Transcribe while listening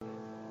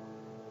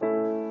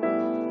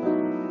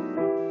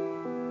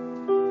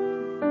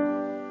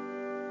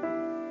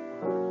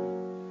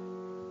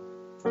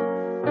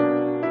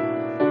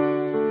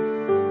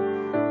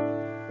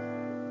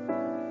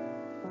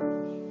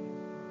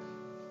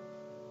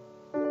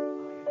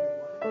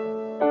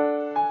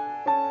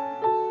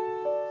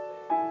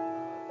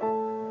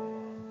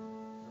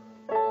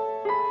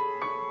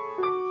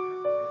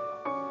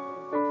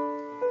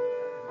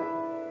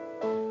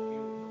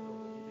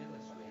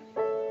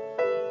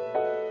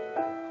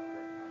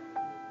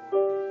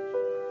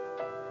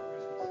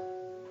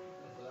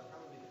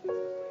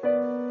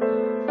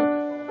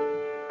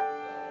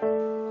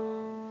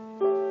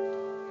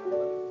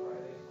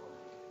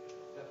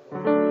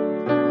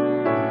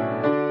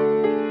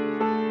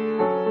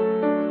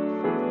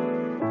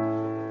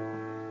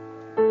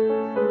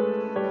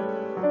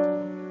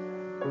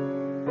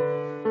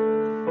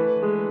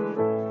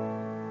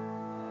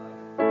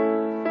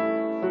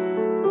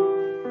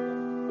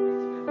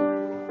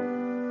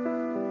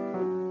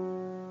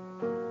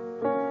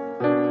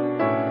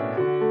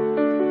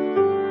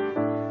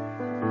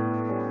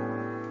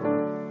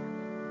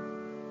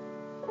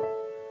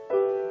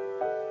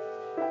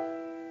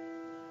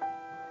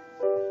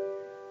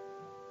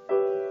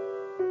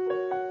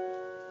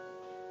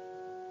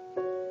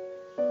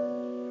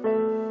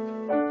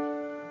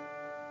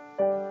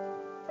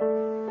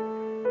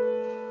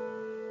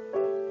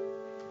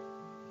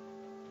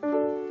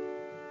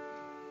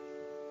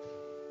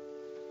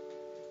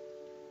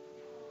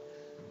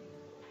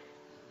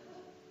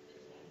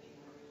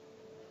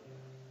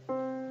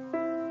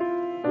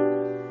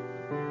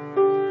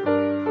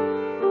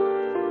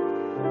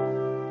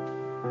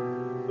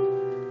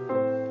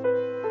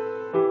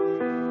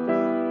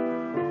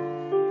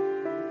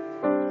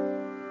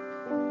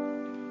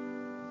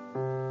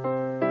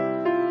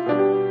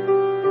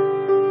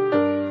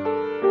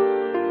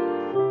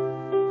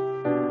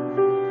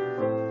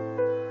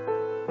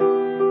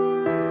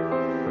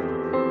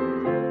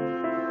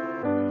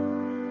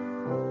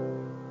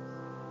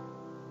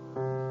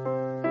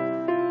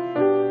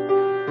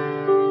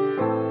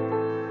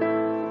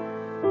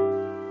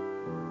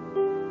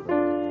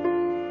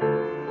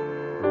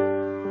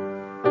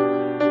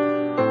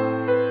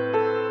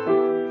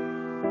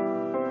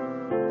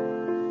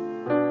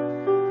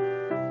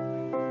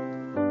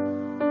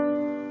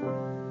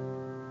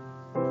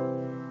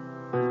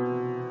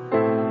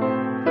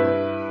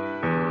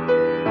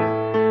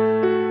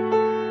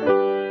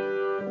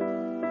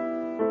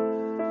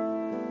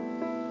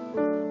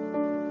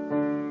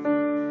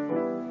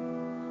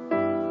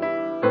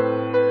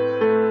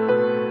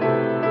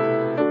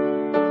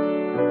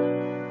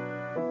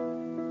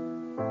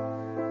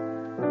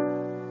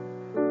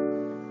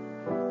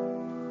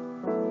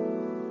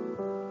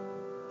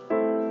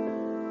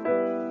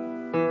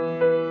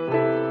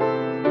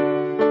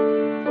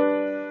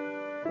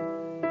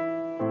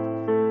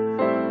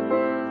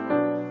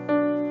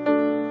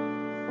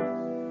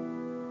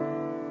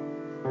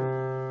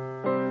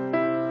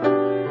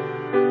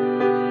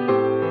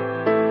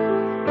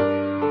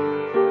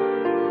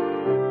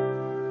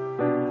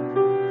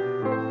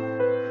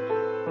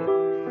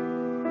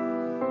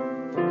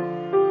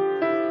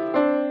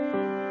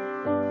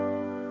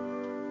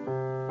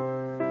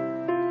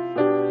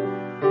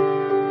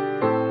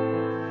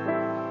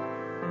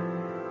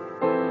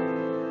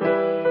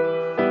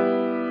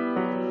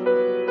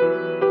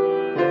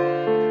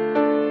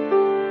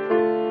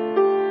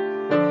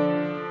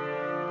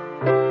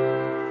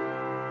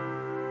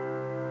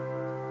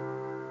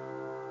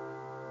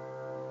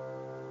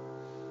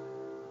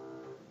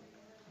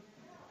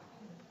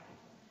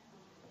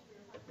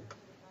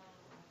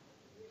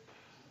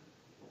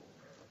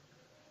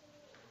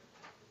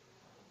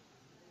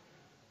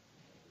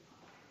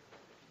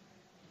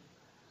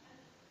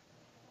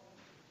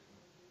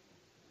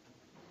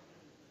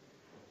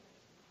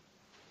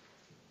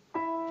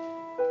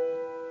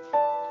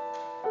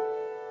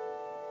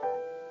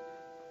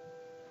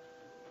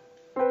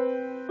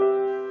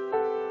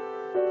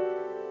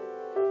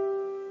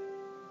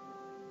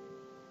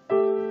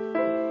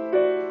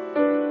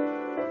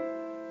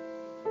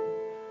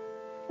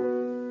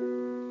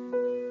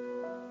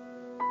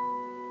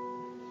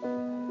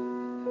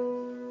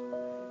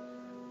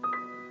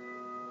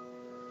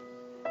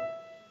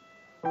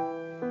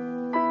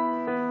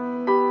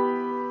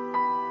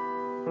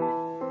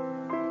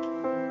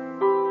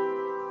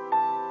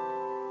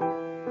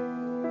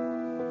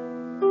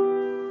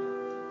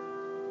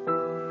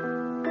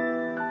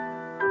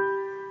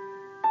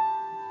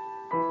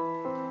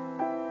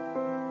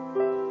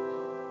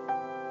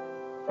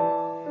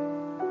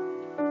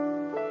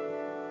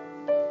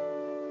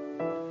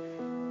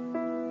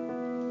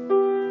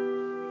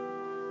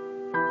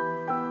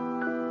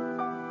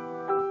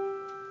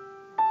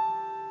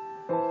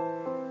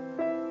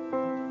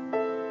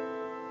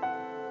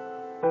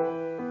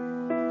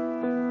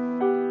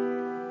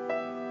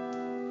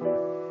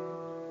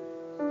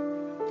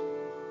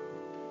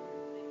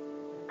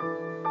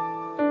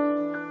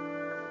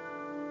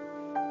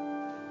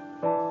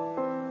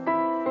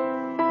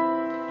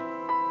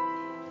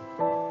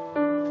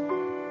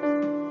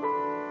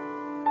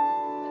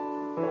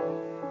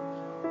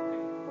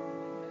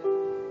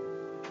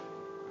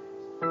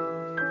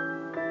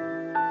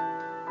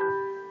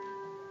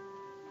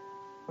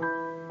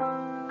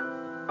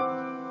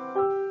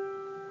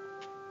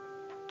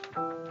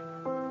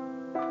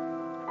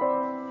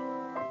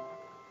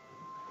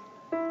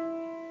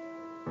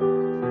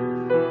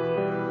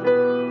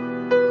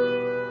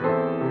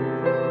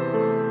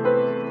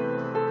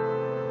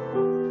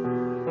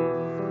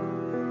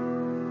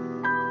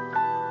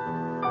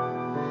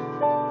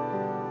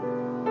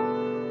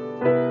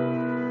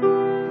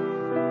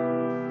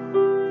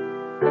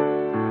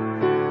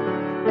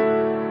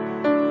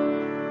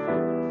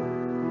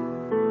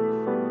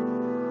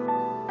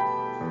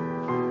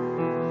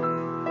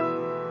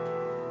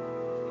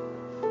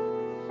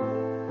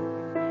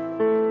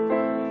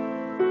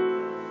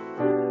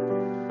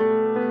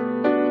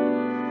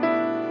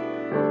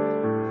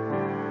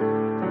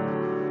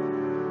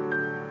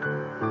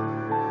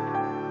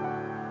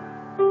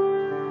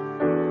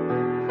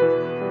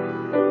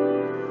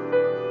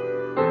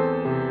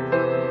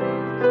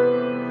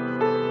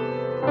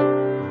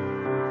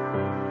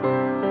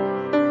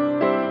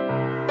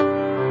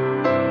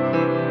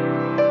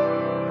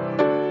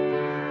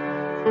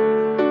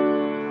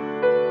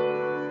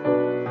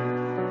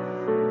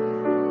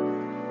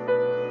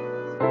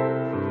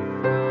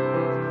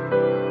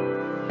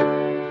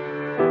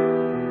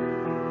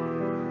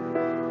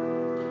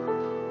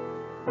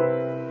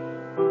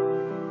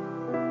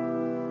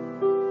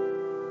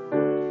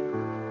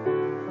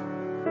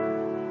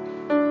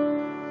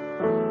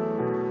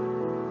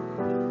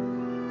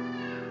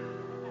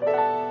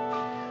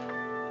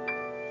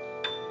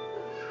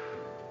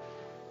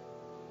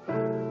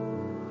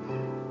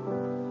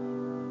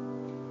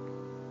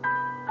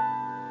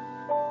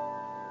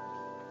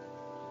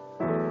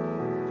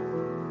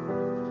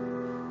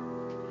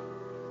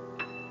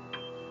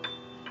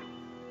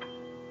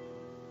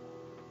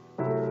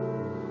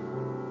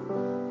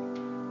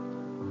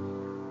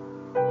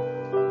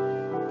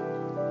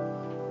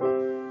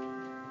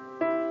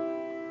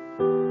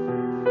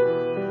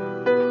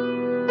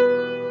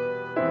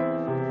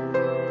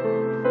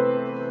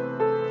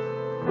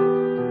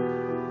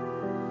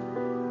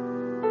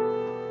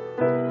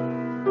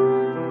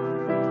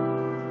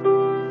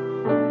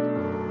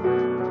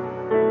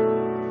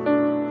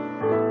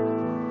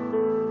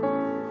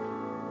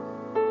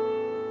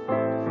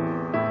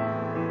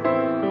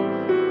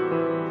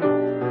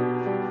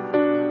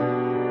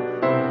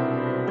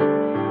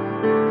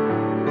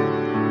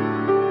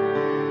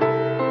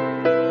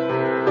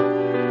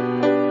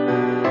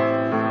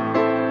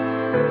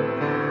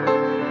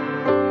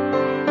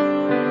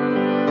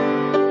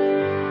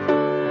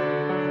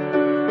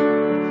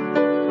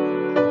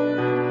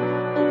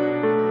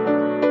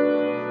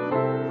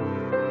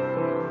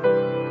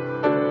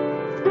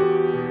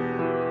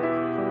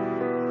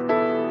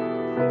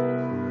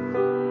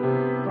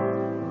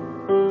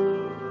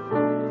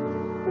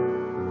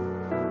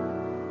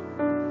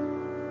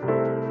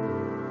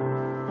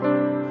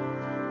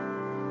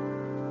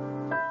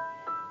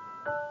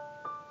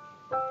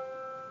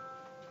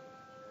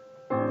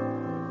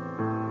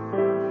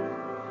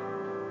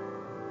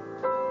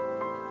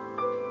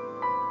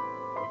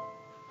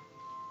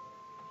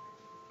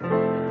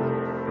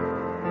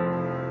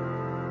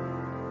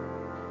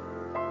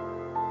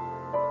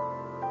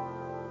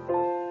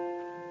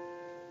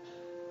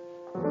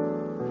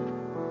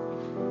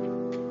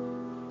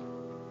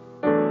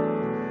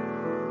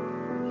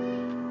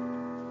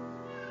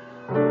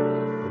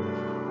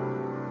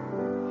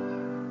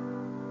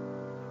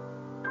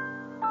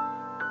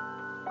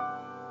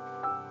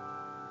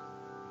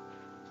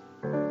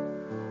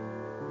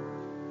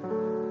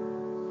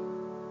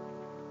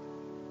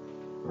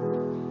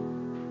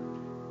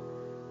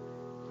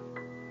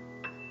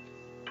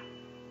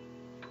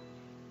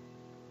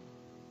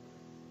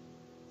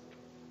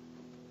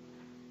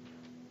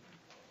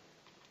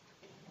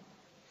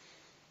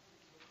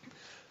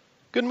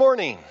Good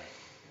morning.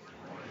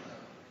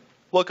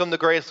 Welcome to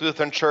Grace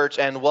Lutheran Church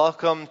and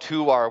welcome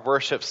to our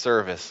worship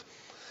service.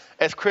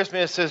 As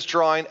Christmas is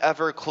drawing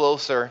ever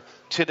closer,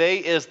 today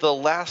is the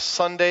last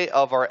Sunday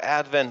of our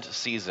Advent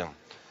season.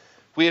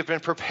 We have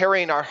been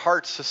preparing our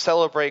hearts to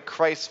celebrate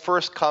Christ's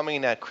first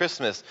coming at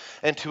Christmas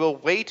and to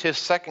await his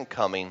second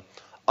coming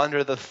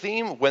under the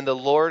theme, When the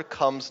Lord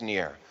Comes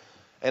Near.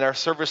 And our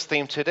service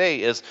theme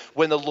today is,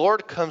 When the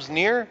Lord Comes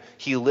Near,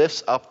 he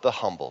lifts up the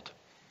humbled.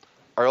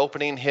 Our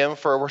opening hymn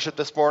for our worship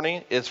this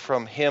morning is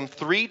from hymn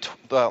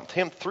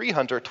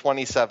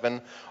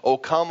 327, O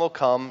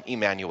Come,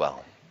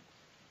 Emmanuel.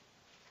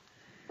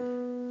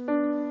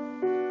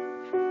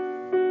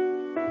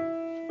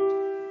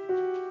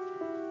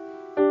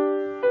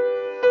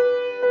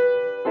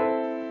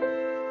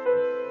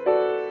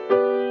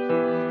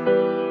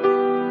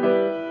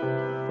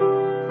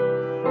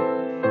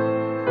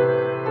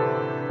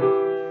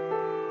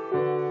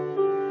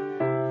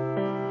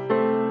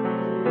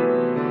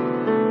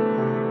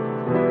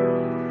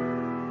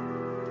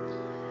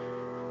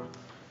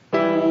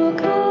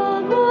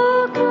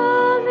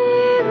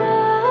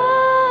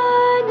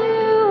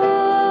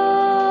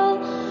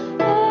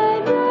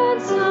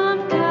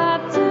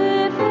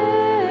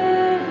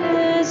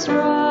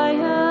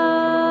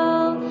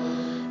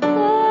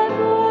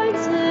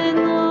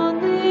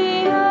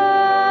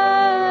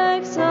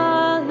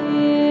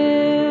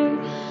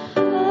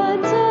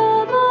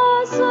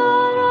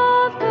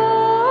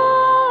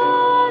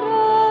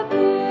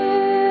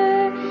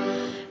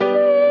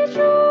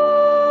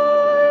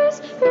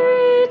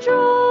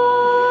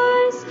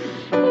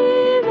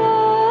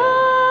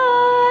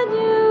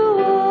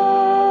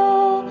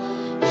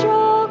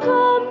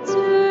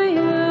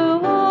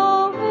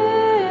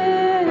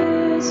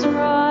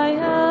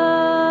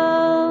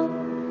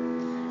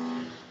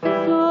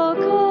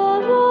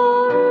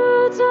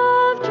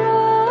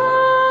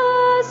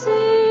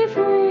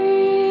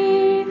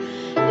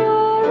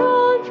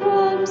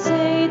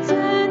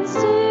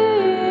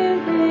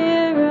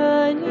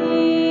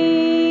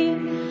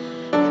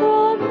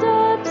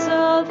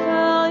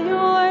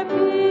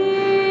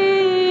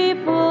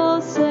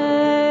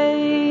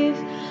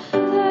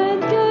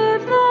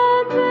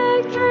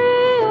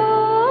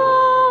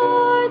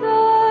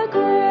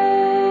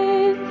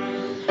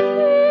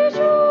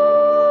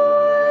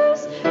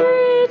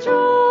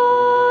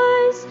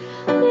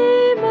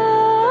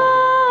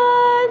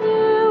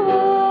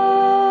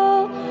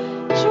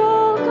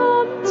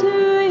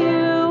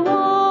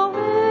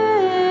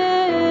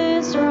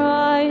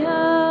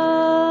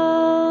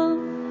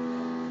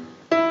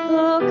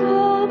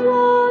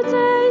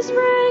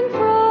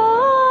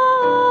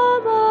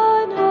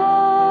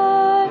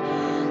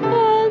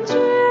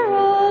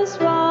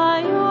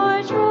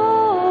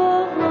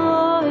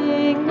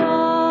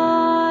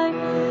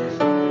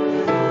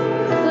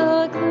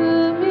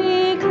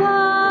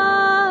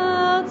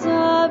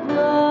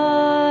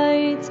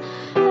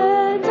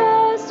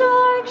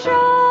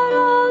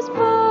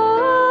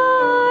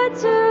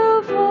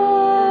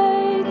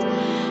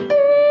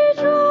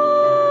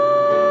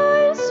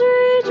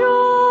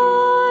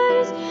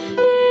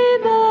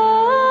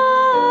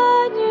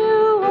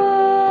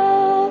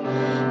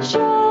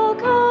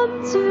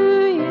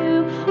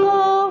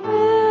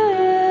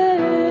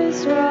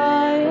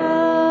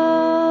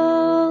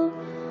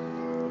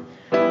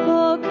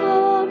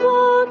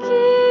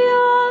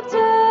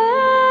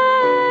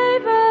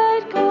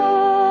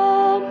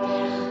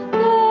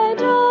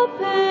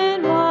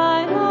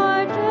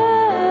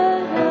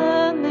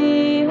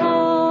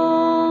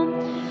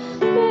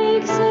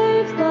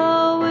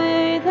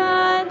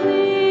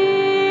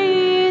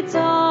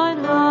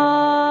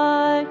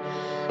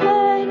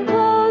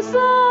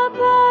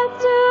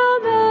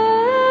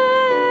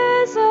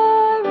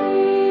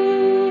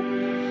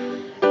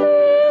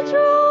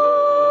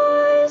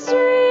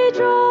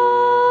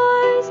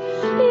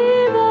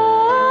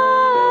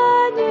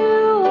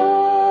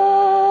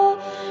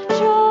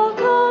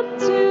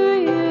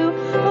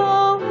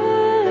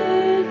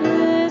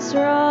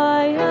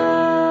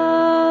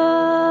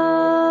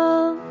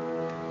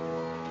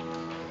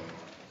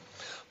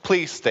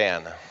 Please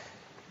stand.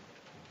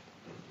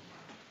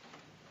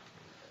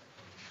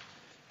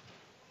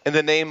 In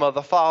the name of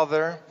the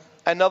Father,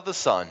 and of the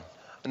Son,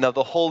 and of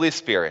the Holy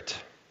Spirit.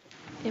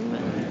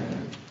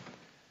 Amen.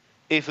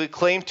 If we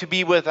claim to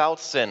be without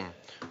sin,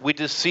 we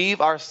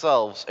deceive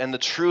ourselves, and the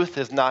truth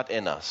is not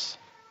in us.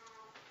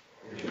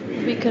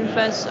 We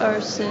confess our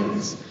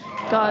sins.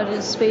 God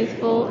is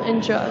faithful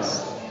and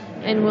just,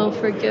 and will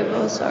forgive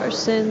us our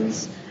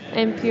sins,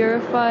 and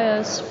purify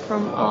us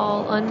from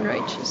all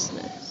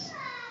unrighteousness.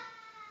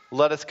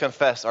 Let us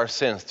confess our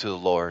sins to the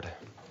Lord.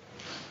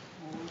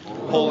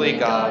 Holy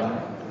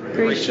God,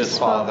 gracious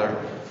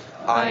Father,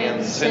 I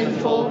am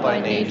sinful by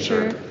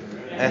nature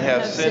and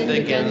have sinned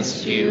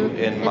against you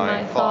in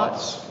my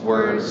thoughts,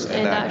 words,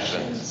 and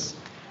actions.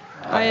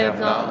 I have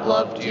not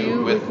loved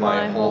you with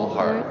my whole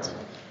heart.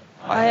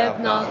 I have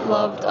not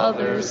loved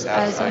others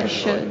as I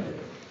should.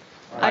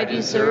 I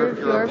deserve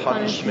your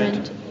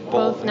punishment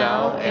both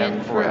now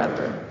and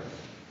forever.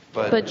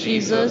 But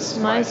Jesus,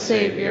 my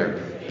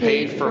Savior,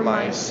 paid for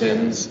my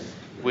sins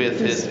with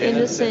his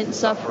innocent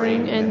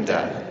suffering and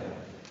death.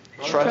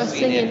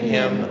 Trusting in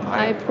him,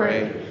 I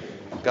pray,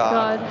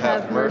 God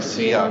have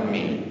mercy on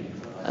me,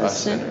 a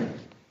sinner.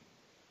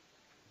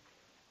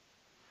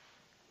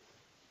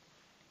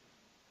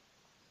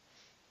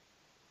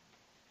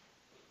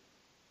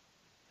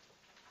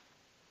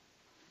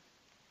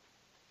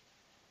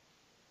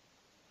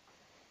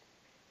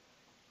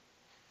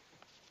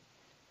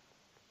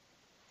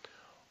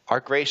 Our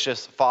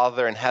gracious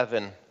Father in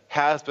heaven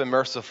has been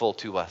merciful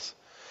to us.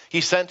 He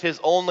sent his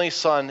only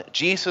Son,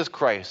 Jesus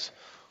Christ,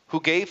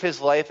 who gave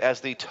his life as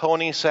the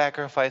atoning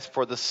sacrifice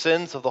for the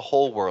sins of the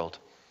whole world.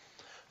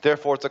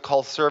 Therefore, as a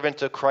called servant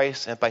to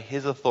Christ and by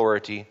his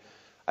authority,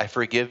 I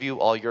forgive you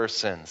all your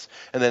sins.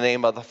 In the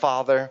name of the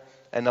Father,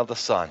 and of the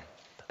Son,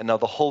 and of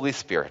the Holy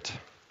Spirit.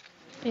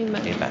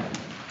 Amen. Amen.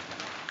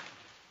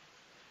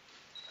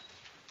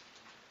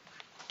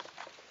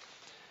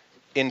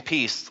 In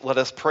peace, let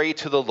us pray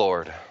to the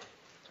Lord.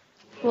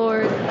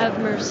 Lord, have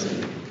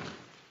mercy.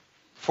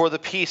 For the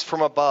peace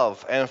from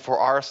above and for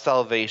our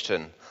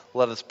salvation,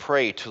 let us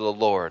pray to the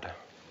Lord.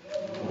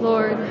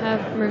 Lord,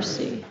 have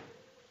mercy.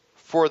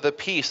 For the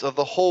peace of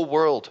the whole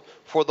world,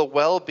 for the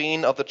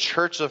well-being of the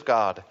Church of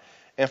God,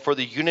 and for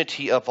the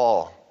unity of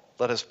all,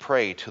 let us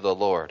pray to the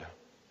Lord.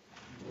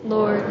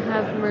 Lord,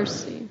 have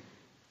mercy.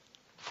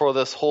 For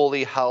this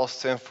holy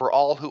house and for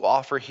all who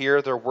offer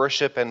here their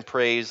worship and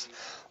praise,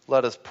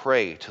 let us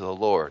pray to the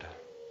Lord.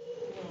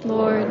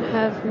 Lord,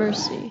 have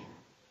mercy.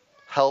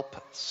 Help,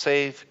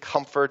 save,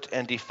 comfort,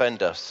 and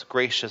defend us,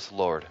 gracious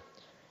Lord.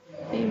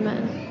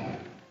 Amen.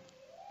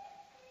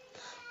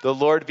 The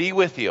Lord be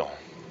with you.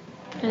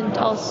 And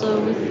also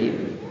with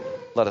you.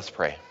 Let us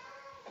pray.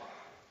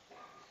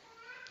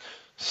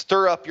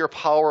 Stir up your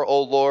power,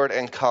 O Lord,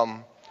 and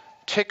come.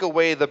 Take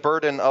away the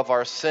burden of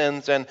our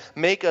sins and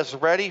make us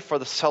ready for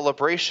the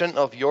celebration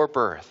of your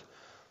birth,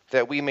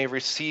 that we may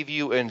receive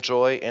you in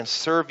joy and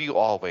serve you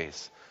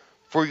always.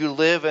 For you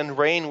live and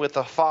reign with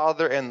the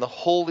Father and the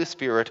Holy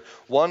Spirit,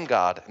 one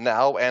God,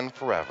 now and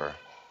forever.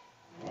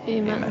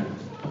 Amen.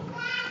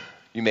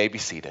 You may be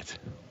seated.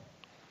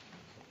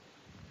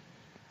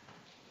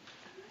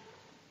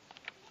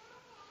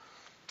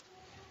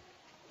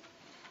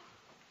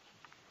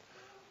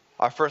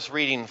 Our first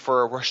reading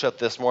for worship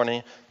this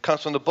morning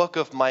comes from the book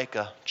of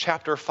Micah,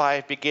 chapter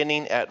 5,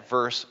 beginning at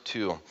verse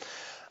 2.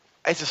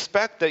 I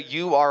suspect that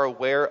you are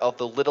aware of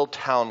the little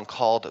town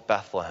called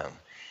Bethlehem.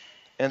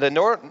 And the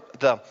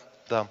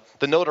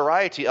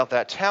notoriety of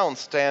that town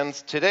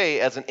stands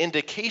today as an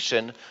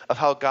indication of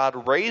how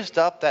God raised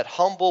up that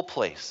humble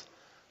place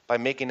by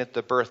making it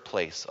the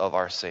birthplace of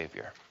our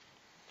Savior.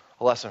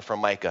 A lesson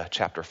from Micah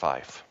chapter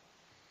 5.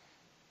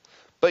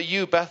 But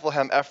you,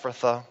 Bethlehem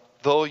Ephrathah,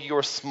 though you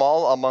are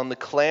small among the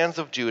clans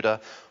of Judah,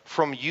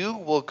 from you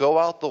will go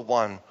out the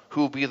one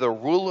who will be the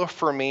ruler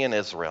for me in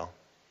Israel.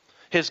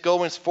 His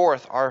goings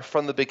forth are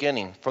from the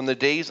beginning, from the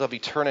days of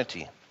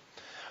eternity.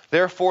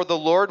 Therefore the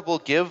Lord will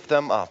give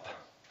them up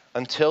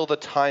until the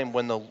time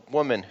when the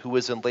woman who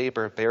is in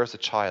labor bears a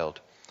child.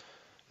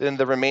 Then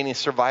the remaining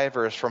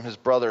survivors from his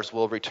brothers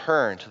will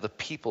return to the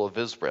people of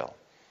Israel.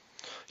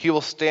 He will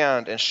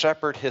stand and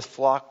shepherd his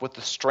flock with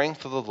the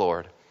strength of the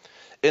Lord.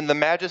 In the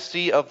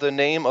majesty of the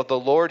name of the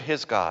Lord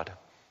his God,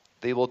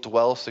 they will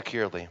dwell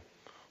securely.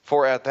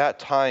 For at that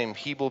time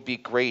he will be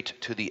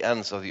great to the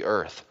ends of the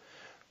earth.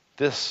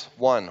 This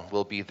one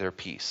will be their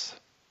peace.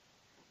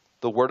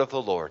 The word of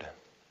the Lord.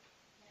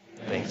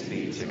 Thanks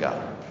be to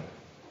God.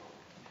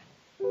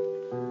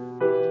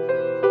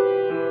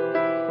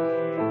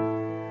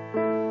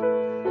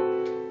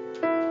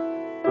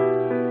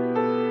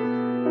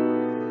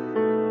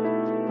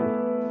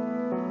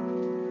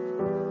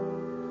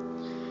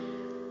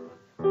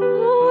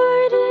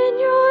 Lord, in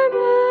your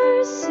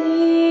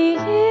mercy,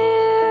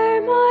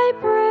 hear my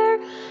prayer.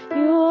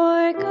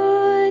 Your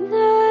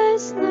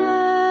goodness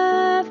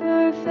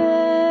never fails.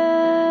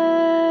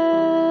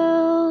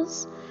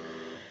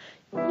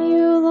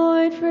 You,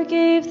 Lord,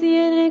 forgave the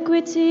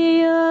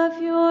iniquity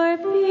of your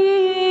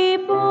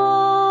people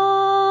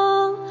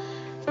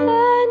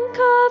and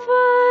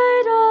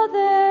covered all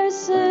their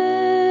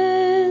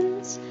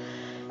sins.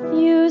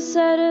 You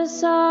set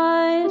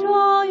aside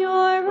all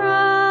your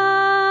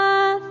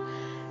wrath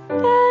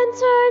and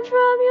turned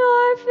from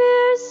your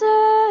fierce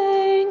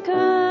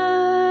anger.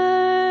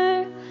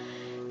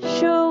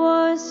 Show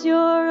us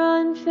your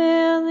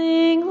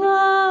unfailing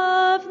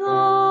love,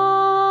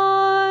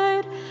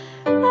 Lord,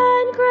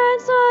 and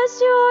grant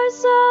us your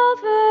salvation.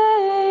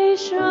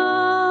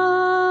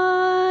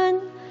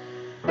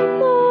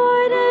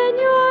 Lord, in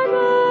your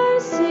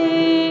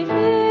mercy,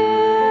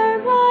 hear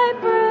my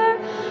prayer.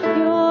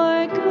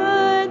 Your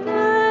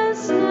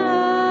goodness never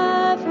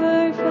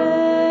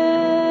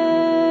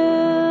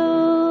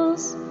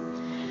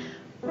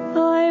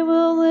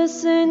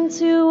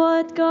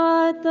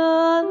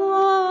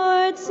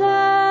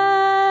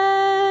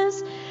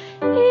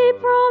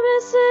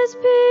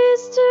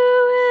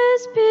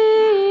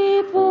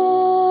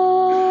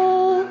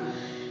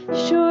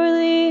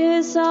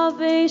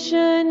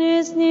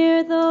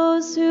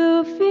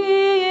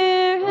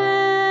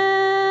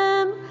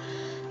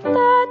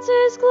that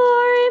his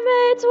glory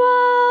may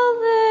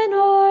dwell in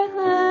our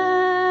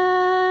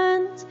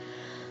land.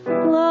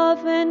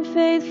 Love and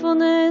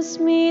faithfulness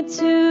meet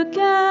together.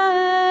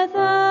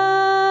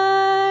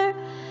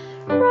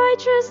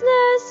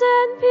 Righteousness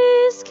and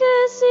peace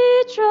kiss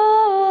each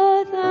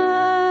other.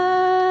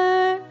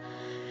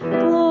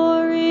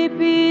 Glory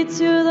be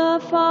to the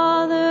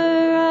Father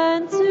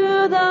and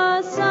to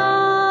the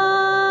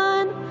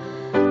Son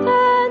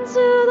and to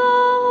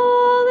the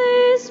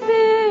Holy Spirit,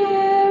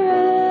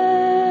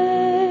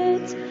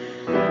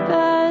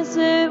 as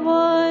it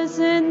was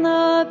in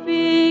the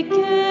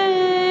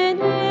beginning,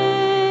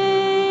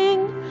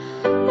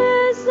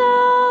 is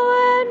now,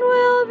 and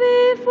will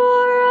be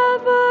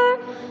forever.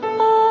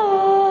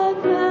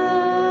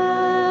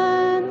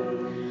 Amen.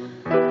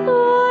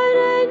 Lord,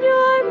 in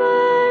your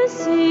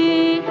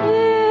mercy,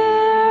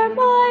 hear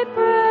my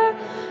prayer.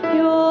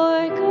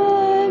 Your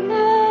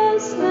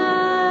goodness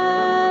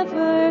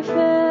never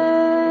fails.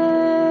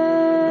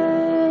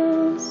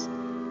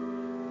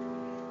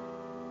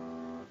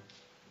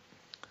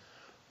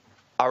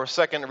 Our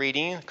second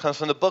reading comes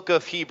from the book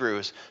of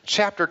Hebrews,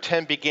 chapter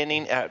 10,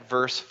 beginning at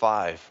verse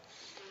 5.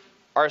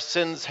 Our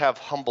sins have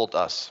humbled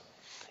us.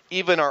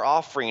 Even our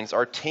offerings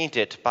are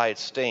tainted by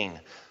its stain.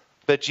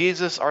 But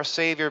Jesus, our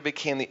Savior,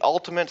 became the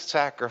ultimate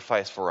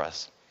sacrifice for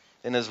us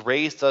and has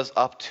raised us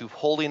up to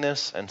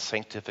holiness and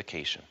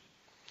sanctification.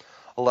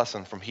 A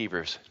lesson from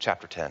Hebrews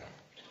chapter 10.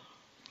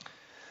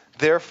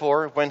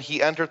 Therefore, when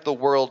he entered the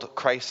world,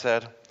 Christ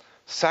said,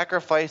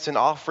 "Sacrifice and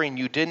offering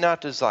you did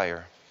not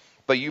desire,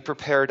 but you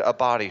prepared a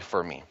body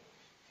for me.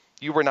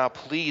 You were not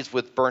pleased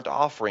with burnt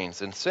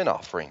offerings and sin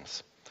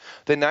offerings.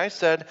 Then I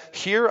said,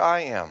 Here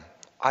I am.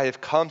 I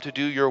have come to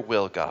do your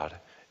will, God.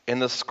 In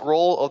the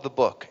scroll of the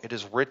book it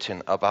is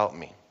written about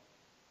me."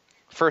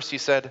 First he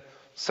said,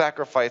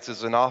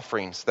 "Sacrifices and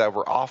offerings that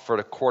were offered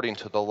according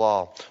to the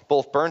law,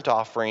 both burnt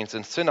offerings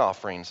and sin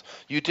offerings,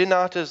 you did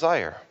not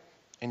desire,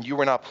 and you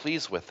were not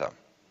pleased with them."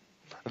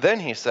 Then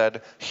he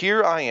said,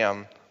 "Here I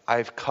am. I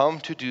have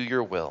come to do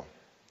your will."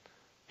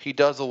 He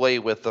does away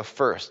with the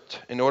first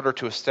in order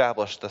to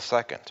establish the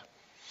second.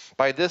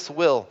 By this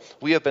will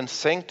we have been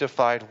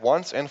sanctified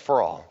once and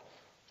for all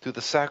through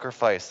the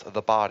sacrifice of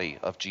the body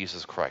of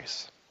Jesus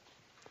Christ.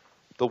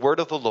 The word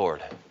of the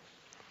Lord.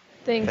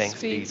 Thanks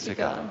be to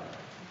God.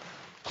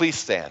 Please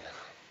stand.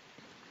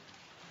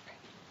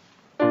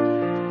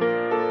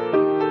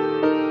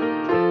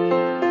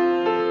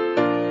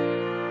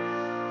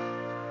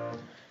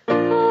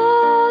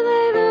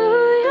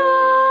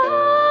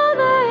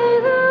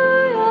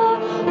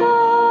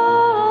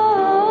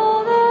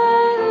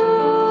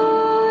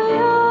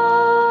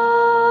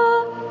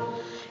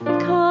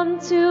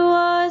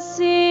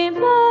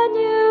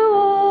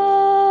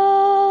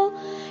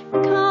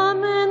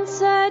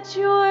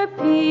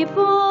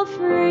 People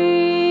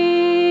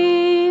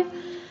free.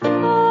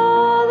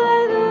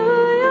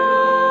 Alleluia,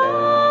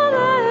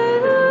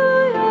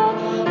 alleluia,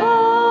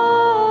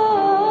 alleluia.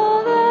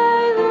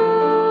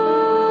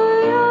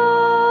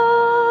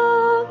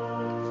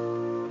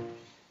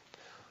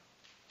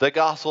 The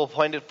gospel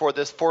appointed for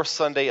this fourth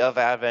Sunday of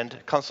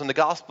Advent comes from the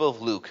Gospel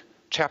of Luke,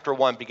 chapter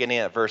 1, beginning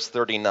at verse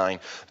 39.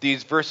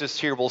 These verses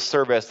here will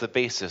serve as the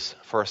basis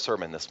for our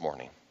sermon this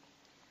morning.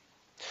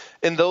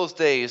 In those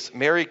days,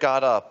 Mary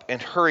got up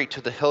and hurried to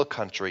the hill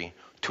country,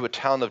 to a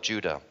town of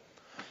Judah.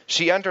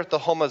 She entered the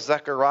home of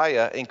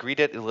Zechariah and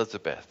greeted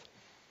Elizabeth.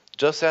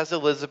 Just as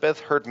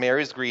Elizabeth heard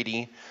Mary's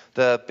greeting,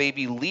 the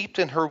baby leaped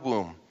in her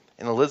womb,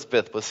 and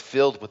Elizabeth was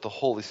filled with the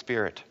Holy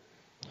Spirit.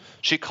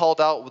 She called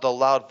out with a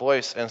loud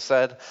voice and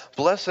said,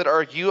 "Blessed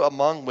are you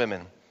among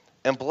women,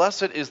 and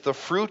blessed is the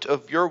fruit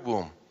of your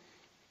womb.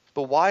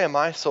 But why am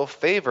I so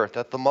favored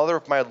that the mother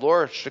of my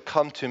Lord should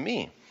come to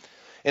me?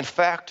 In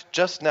fact,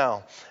 just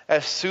now,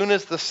 as soon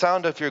as the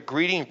sound of your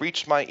greeting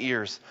reached my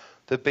ears,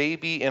 the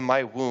baby in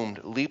my womb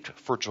leaped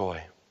for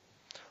joy.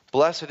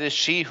 Blessed is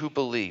she who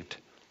believed,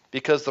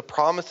 because the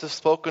promises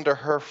spoken to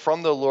her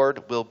from the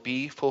Lord will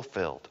be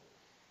fulfilled."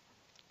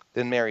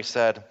 Then Mary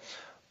said,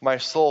 "My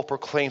soul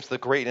proclaims the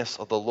greatness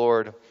of the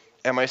Lord,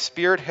 and my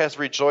spirit has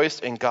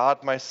rejoiced in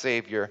God my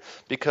Savior,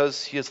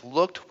 because he has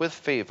looked with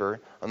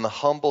favor on the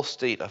humble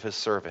state of his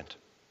servant.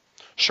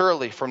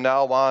 Surely from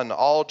now on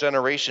all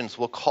generations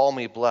will call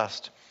me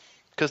blessed,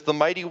 because the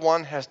Mighty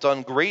One has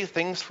done great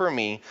things for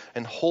me,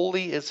 and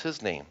holy is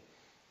his name.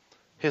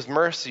 His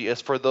mercy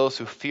is for those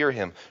who fear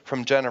him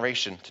from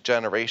generation to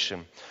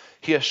generation.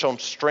 He has shown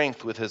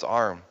strength with his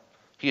arm.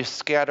 He has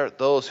scattered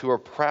those who are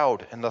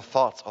proud in the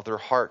thoughts of their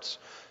hearts.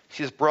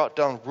 He has brought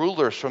down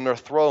rulers from their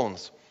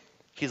thrones.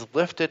 He has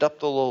lifted up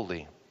the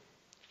lowly.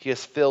 He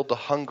has filled the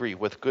hungry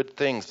with good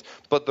things,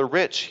 but the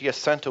rich he has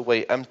sent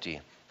away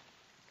empty.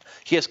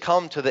 He has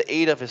come to the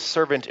aid of his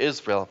servant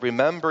Israel,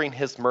 remembering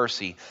his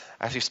mercy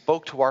as he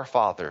spoke to our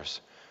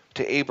fathers,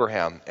 to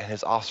Abraham and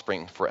his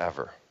offspring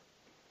forever."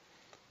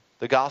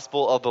 The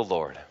Gospel of the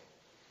Lord.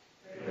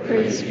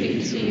 Praise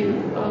be to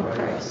you, O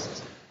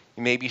Christ.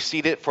 You may be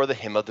seated for the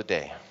hymn of the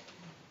day.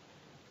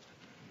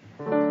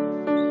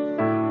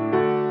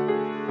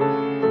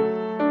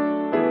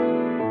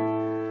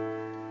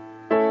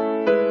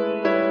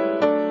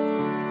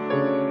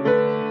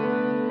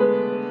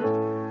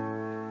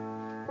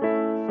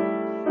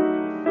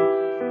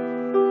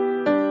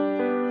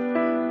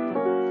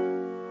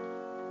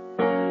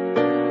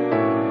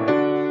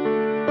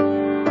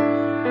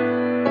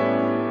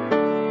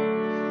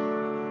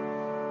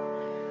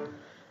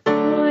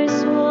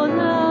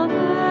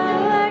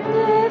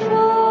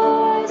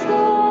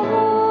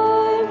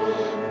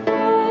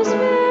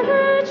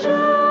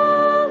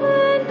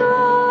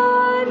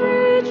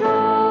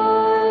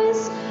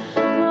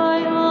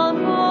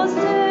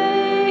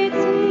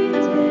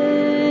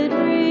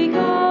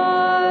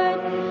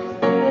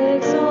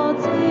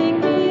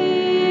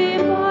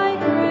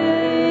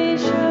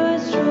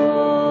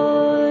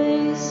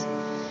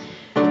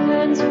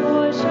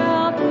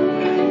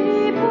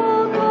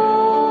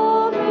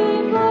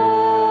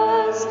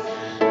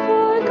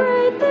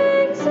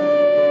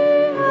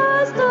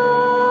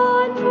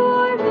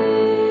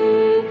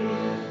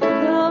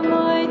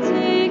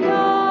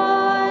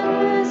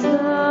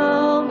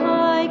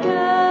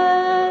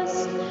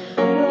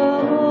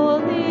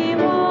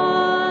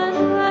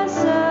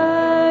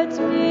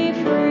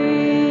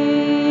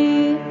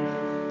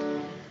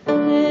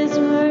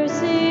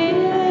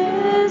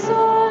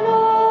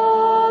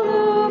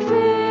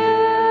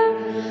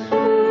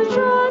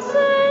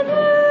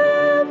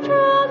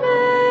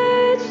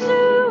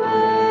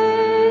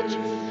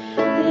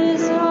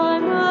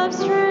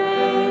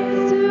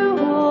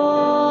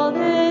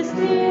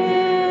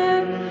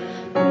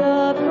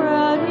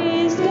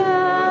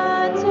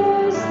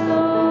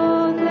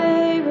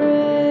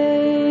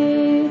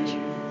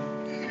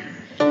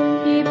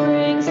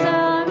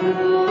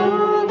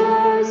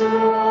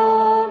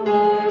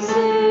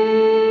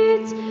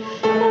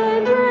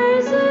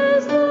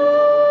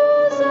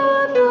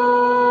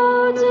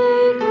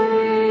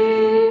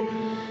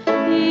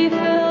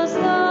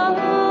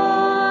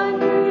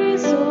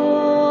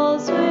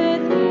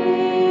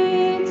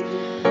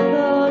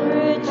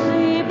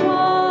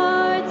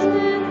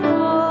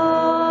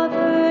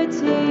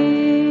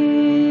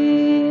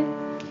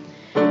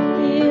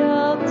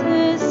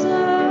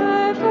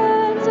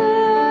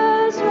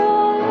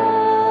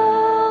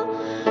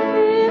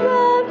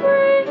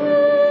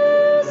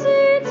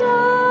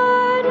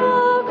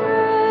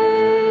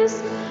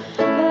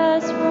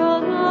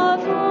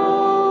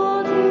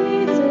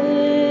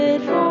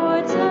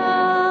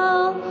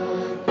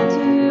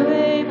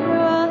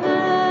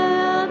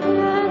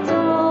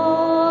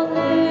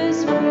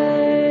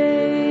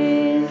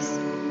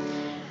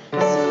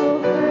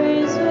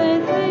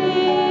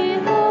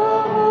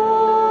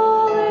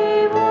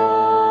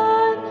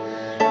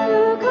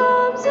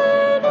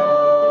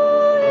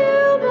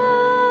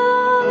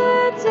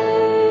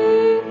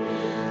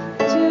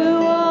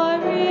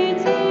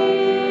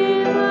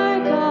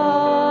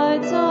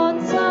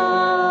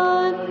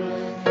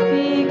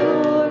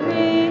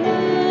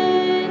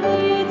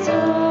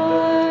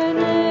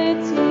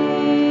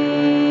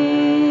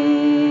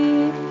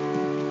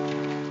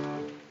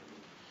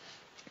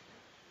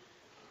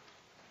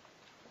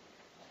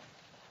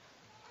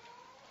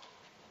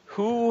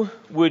 Who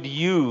would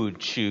you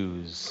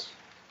choose?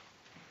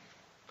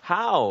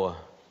 How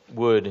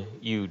would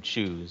you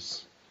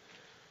choose?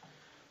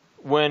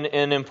 When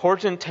an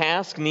important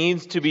task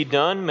needs to be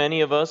done,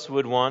 many of us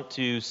would want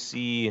to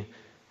see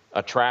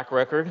a track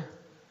record,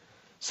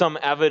 some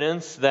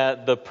evidence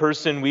that the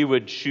person we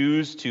would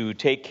choose to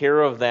take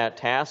care of that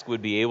task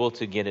would be able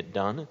to get it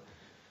done.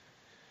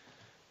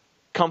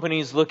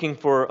 Companies looking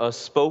for a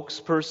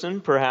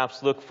spokesperson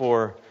perhaps look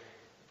for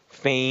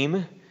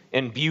fame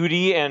and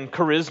beauty and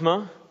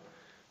charisma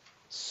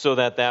so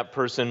that that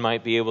person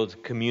might be able to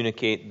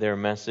communicate their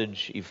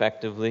message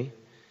effectively.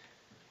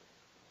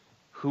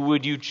 Who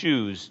would you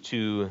choose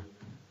to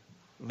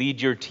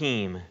lead your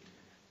team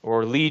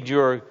or lead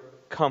your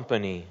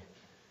company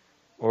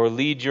or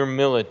lead your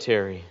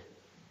military?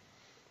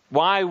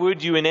 Why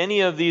would you in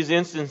any of these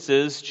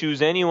instances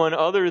choose anyone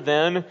other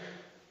than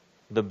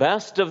the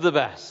best of the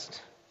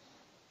best?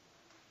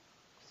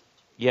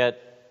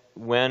 Yet,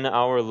 when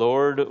our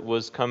Lord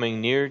was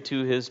coming near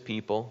to his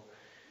people,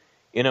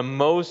 in a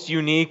most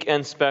unique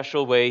and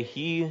special way,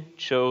 he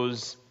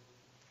chose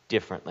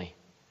differently.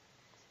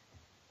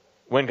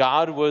 When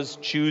God was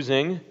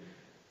choosing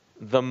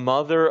the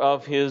mother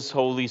of his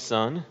Holy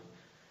Son,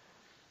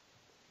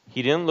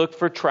 he didn't look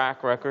for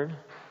track record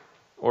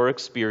or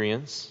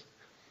experience.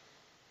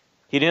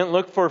 He didn't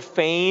look for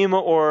fame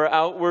or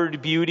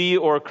outward beauty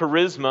or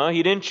charisma.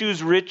 He didn't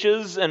choose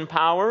riches and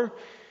power.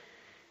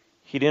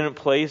 He didn't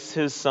place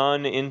his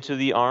son into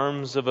the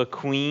arms of a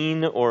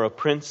queen or a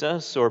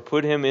princess or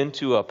put him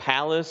into a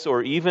palace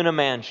or even a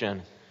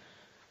mansion.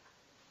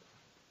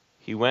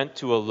 He went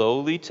to a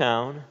lowly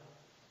town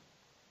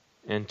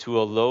and to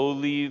a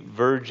lowly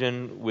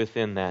virgin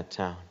within that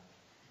town.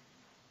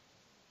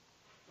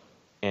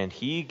 And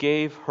he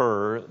gave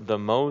her the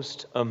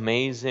most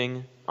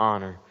amazing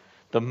honor,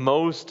 the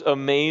most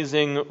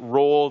amazing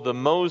role, the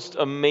most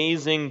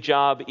amazing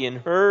job. In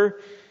her,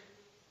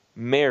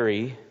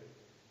 Mary,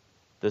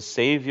 the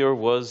Savior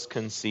was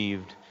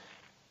conceived,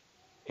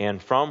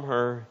 and from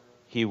her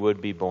he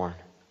would be born.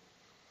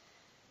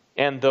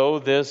 And though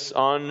this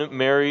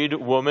unmarried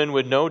woman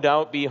would no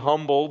doubt be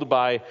humbled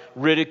by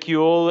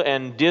ridicule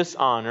and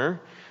dishonor,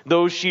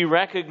 though she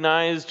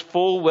recognized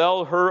full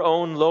well her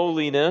own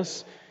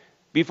lowliness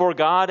before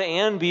God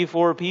and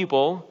before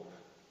people,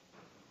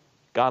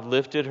 God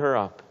lifted her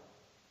up.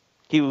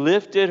 He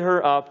lifted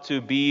her up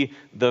to be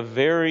the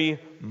very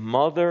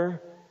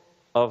mother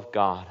of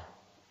God.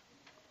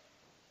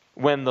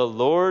 When the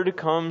Lord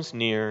comes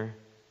near,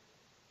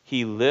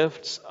 he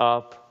lifts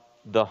up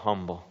the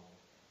humble.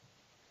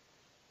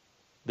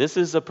 This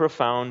is a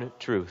profound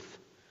truth.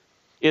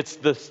 It's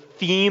the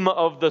theme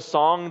of the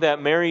song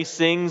that Mary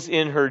sings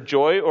in her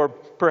joy, or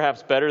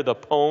perhaps better, the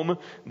poem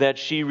that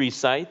she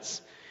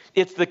recites.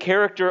 It's the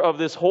character of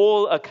this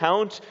whole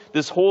account,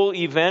 this whole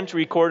event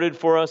recorded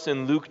for us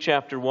in Luke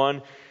chapter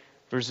 1,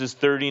 verses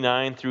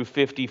 39 through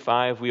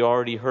 55. We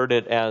already heard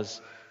it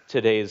as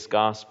today's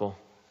gospel.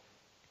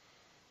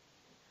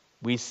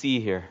 We see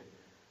here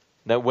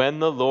that when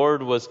the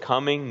Lord was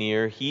coming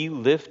near, he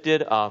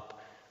lifted up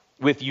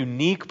with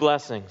unique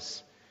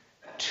blessings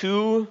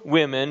two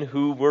women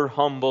who were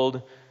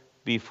humbled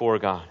before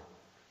God.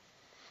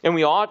 And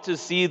we ought to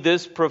see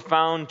this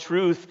profound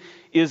truth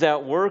is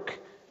at work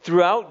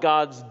throughout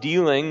God's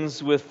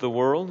dealings with the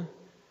world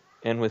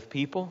and with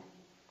people.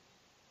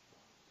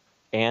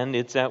 And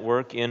it's at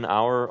work in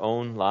our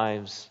own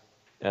lives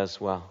as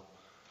well.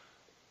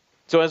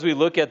 So as we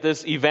look at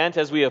this event,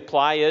 as we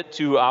apply it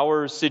to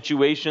our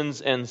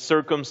situations and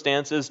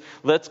circumstances,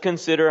 let's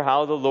consider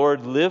how the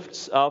Lord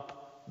lifts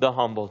up the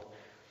humbled.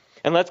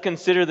 And let's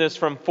consider this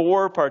from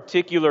four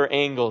particular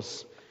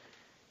angles.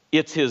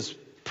 It's his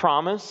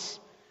promise,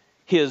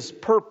 his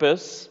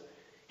purpose,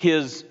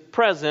 his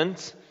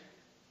present,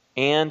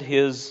 and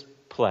his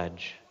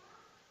pledge.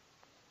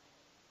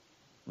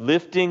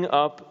 Lifting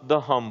up the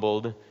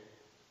humbled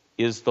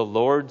is the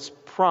Lord's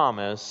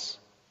promise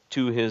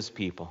to his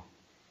people.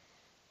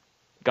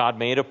 God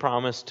made a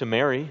promise to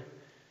Mary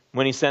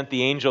when he sent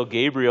the angel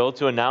Gabriel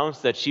to announce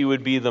that she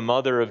would be the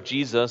mother of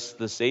Jesus,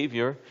 the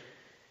Savior,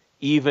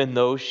 even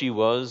though she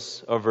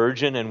was a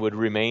virgin and would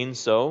remain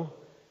so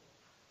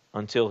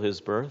until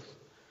his birth.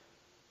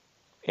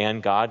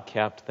 And God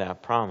kept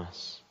that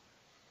promise.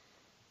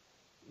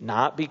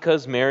 Not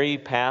because Mary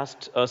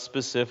passed a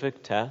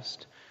specific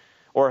test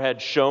or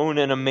had shown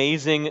an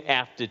amazing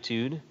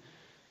aptitude,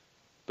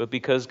 but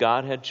because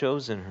God had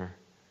chosen her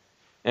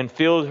and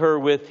filled her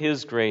with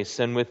his grace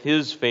and with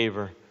his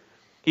favor.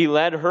 He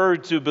led her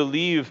to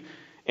believe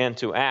and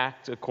to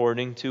act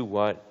according to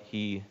what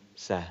he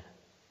said.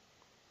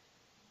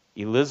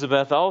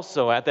 Elizabeth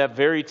also, at that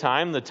very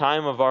time, the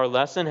time of our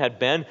lesson, had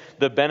been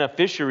the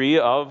beneficiary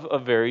of a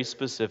very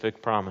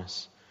specific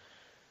promise.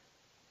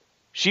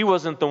 She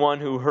wasn't the one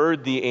who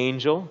heard the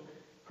angel.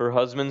 Her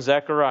husband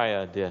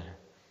Zechariah did.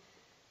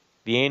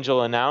 The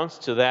angel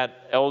announced to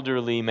that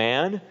elderly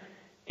man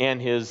and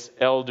his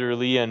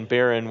elderly and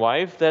barren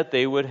wife that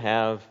they would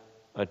have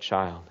a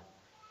child.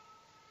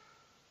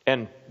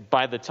 And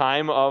by the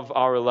time of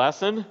our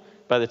lesson,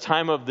 By the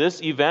time of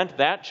this event,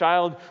 that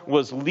child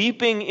was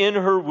leaping in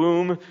her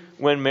womb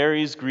when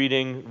Mary's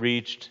greeting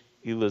reached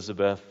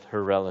Elizabeth,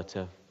 her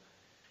relative.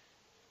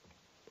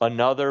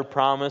 Another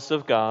promise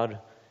of God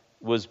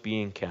was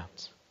being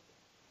kept.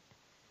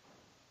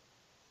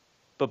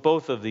 But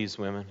both of these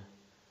women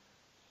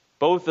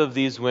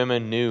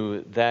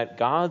knew that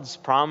God's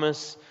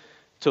promise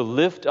to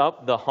lift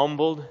up the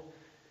humbled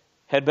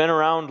had been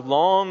around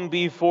long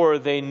before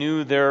they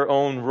knew their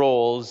own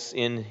roles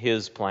in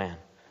His plan.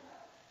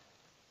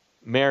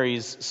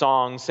 Mary's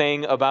song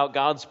sang about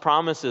God's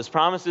promises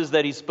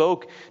that He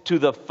spoke to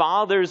the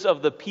fathers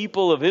of the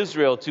people of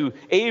Israel, to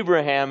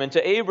Abraham and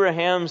to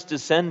Abraham's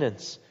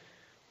descendants.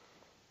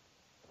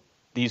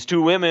 These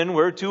two women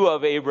were two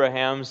of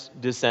Abraham's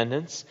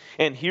descendants,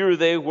 and here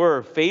they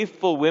were,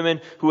 faithful women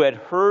who had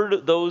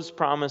heard those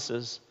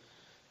promises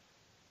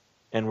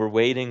and were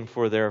waiting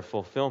for their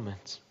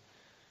fulfillment.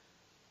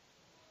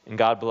 And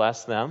God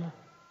blessed them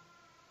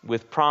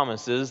with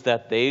promises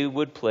that they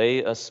would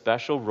play a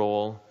special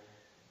role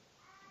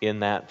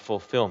in that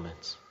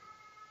fulfillment.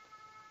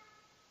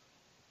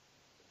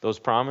 Those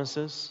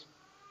promises,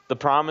 the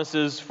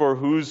promises for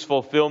whose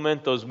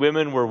fulfillment those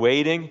women were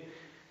waiting,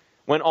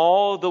 went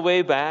all the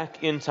way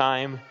back in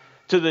time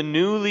to the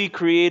newly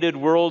created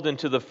world and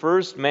to the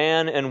first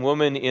man and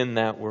woman in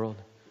that world.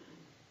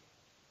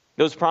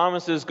 Those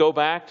promises go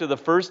back to the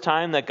first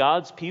time that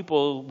God's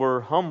people were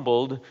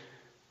humbled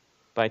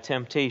by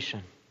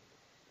temptation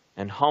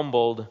and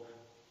humbled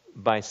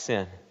by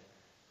sin.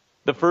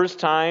 The first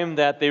time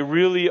that they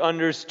really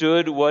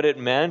understood what it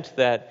meant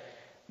that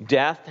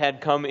death had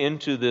come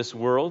into this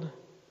world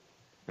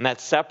and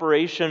that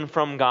separation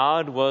from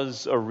God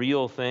was a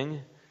real thing.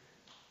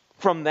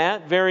 From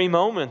that very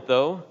moment,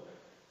 though,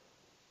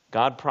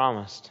 God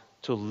promised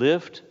to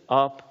lift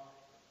up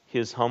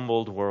His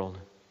humbled world,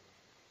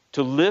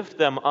 to lift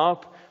them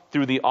up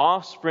through the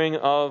offspring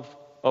of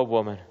a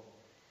woman.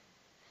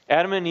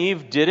 Adam and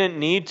Eve didn't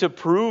need to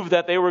prove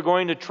that they were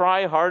going to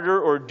try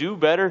harder or do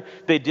better.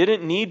 They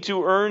didn't need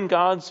to earn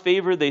God's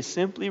favor. They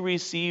simply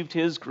received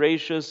His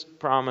gracious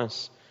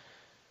promise.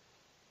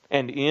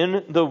 And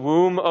in the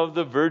womb of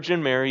the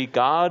Virgin Mary,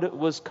 God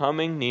was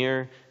coming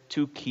near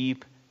to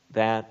keep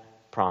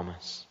that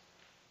promise.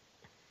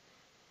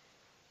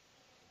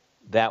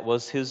 That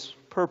was His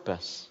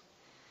purpose.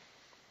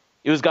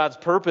 It was God's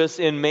purpose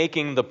in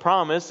making the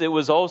promise. It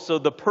was also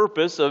the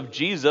purpose of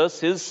Jesus,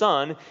 His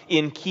Son,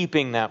 in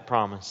keeping that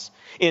promise.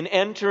 In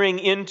entering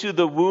into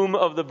the womb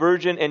of the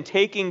Virgin and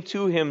taking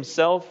to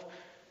Himself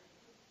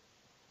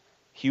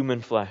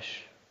human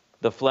flesh,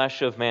 the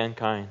flesh of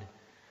mankind.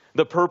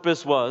 The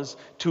purpose was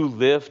to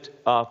lift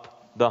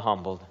up the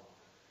humbled.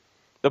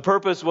 The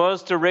purpose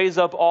was to raise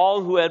up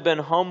all who had been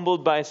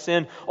humbled by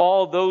sin,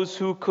 all those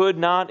who could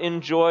not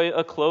enjoy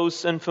a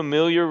close and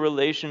familiar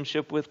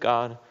relationship with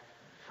God.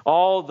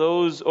 All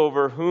those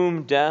over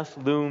whom death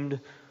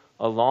loomed,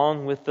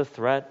 along with the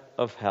threat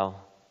of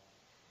hell.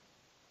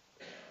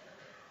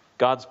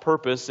 God's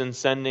purpose in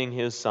sending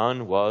His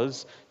Son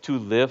was to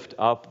lift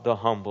up the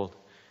humbled.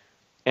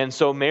 And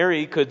so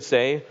Mary could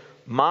say,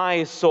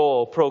 "My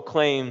soul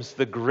proclaims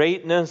the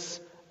greatness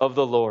of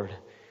the Lord,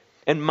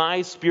 and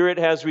my spirit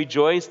has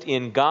rejoiced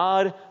in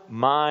God,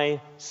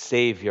 my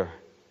Savior."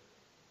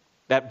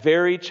 That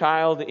very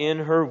child in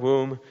her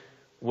womb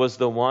was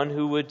the one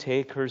who would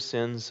take her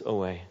sins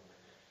away.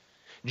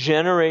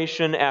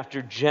 Generation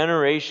after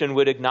generation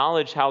would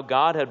acknowledge how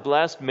God had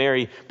blessed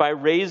Mary by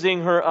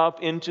raising her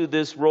up into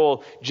this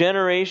role.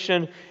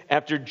 Generation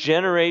after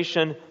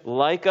generation,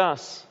 like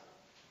us,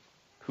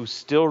 who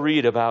still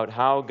read about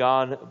how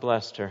God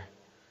blessed her.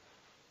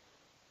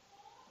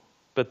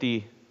 But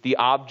the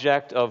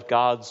object of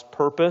God's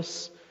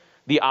purpose,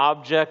 the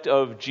object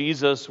of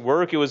Jesus'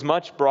 work, it was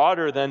much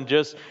broader than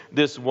just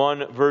this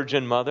one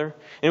virgin mother.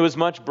 It was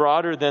much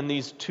broader than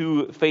these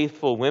two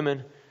faithful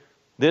women.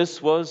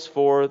 This was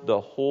for the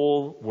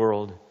whole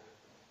world,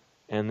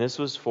 and this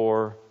was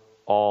for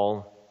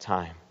all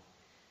time.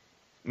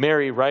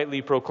 Mary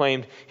rightly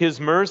proclaimed, "His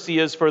mercy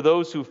is for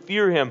those who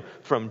fear Him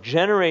from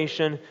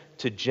generation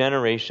to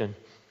generation."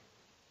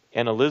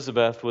 And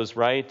Elizabeth was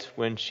right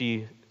when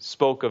she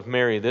spoke of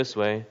Mary this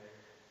way,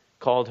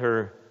 called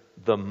her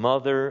the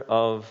mother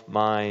of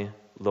my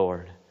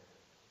Lord.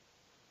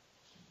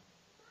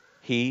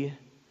 He,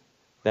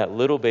 that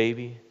little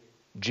baby,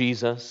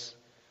 Jesus,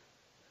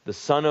 the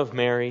Son of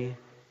Mary,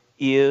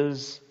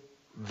 is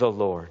the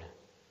Lord.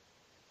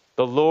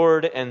 The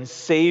Lord and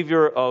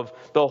Savior of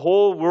the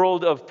whole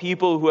world of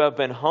people who have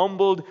been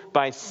humbled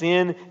by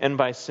sin and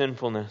by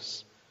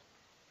sinfulness.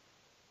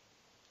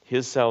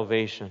 His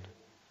salvation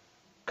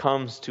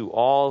comes to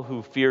all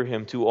who fear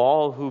Him, to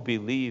all who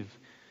believe.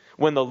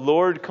 When the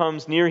Lord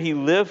comes near, He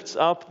lifts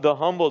up the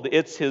humbled.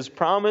 It's His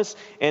promise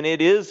and it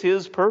is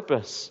His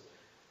purpose.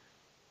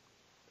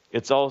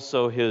 It's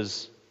also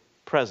His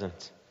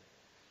present.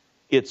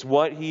 It's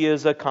what He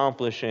is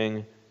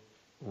accomplishing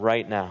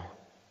right now,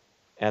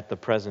 at the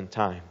present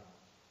time.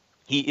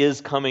 He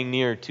is coming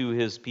near to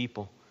His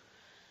people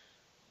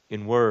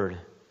in word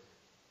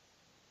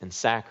and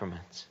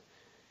sacrament.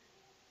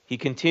 He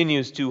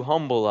continues to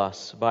humble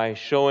us by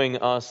showing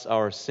us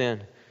our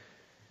sin,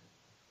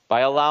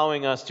 by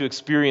allowing us to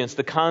experience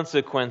the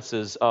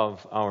consequences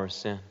of our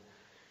sin.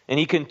 And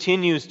He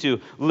continues to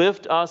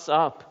lift us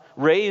up,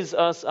 raise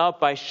us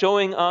up by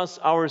showing us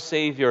our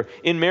Savior.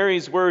 In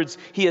Mary's words,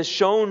 He has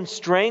shown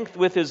strength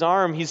with His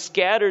arm. He's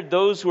scattered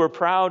those who are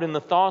proud in the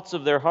thoughts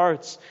of their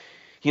hearts.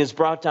 He has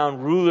brought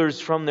down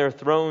rulers from their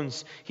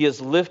thrones. He has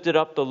lifted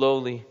up the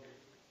lowly.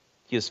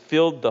 He has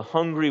filled the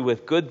hungry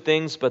with good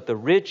things, but the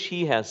rich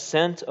He has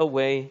sent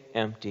away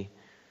empty.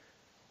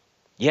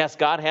 Yes,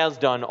 God has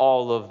done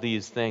all of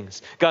these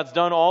things. God's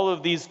done all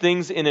of these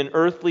things in an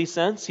earthly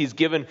sense. He's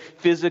given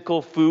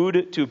physical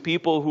food to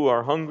people who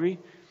are hungry.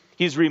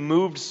 He's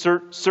removed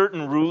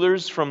certain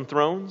rulers from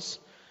thrones.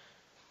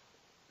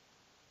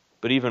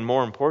 But even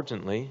more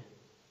importantly,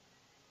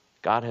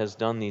 God has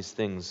done these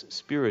things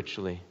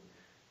spiritually.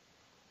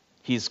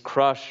 He's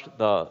crushed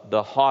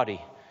the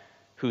haughty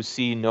who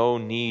see no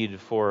need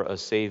for a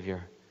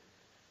Savior.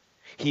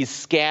 He's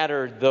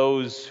scattered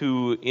those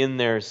who, in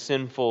their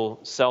sinful,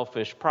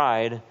 selfish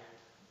pride,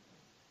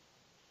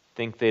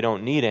 think they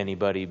don't need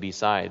anybody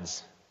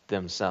besides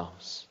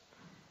themselves.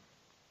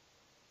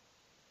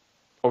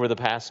 Over the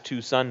past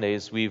 2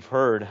 Sundays, we've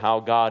heard how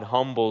God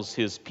humbles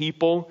His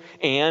people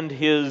and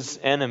His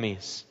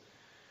enemies.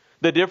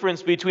 The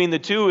difference between the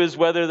two is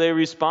whether they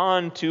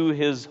respond to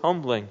His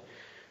humbling.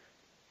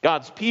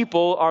 God's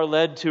people are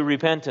led to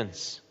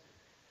repentance.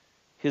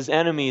 His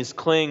enemies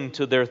cling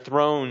to their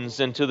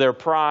thrones and to their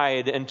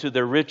pride and to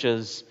their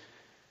riches,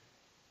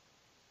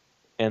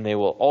 and they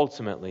will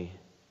ultimately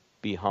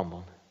be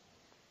humbled.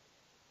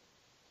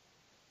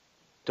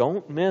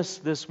 Don't miss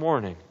this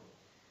morning.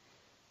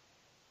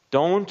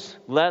 Don't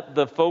let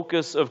the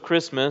focus of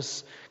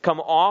Christmas come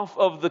off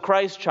of the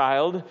Christ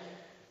child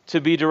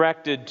to be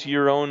directed to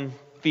your own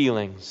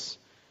feelings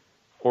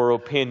or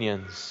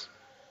opinions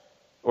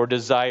or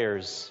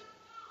desires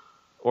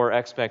or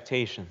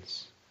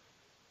expectations.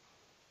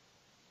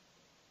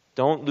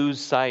 Don't lose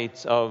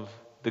sight of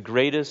the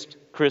greatest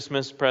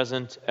Christmas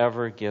present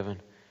ever given.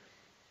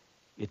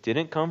 It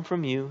didn't come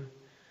from you.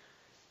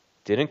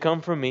 It didn't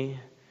come from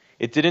me.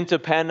 It didn't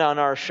depend on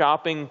our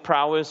shopping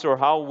prowess or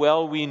how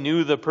well we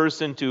knew the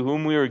person to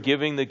whom we were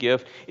giving the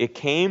gift. It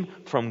came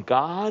from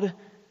God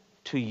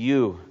to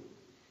you.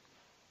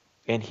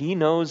 And He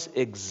knows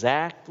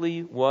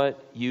exactly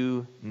what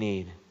you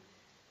need.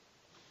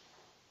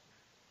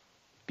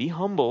 Be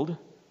humbled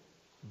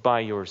by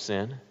your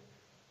sin,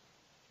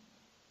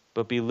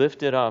 but be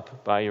lifted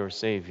up by your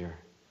Savior.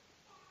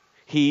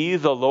 He,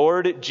 the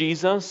Lord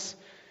Jesus,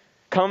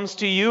 comes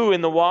to you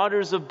in the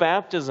waters of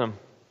baptism.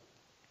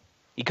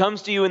 He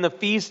comes to you in the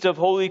feast of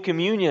Holy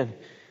Communion.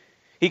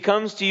 He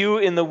comes to you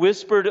in the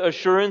whispered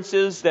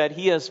assurances that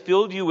He has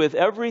filled you with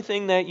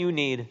everything that you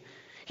need.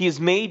 He has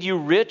made you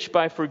rich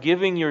by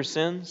forgiving your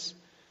sins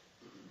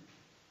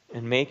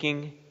and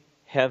making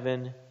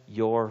heaven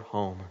your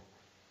home.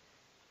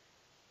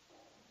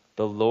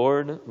 The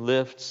Lord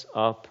lifts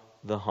up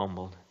the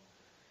humbled.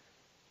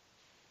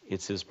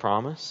 It's His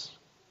promise.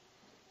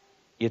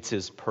 It's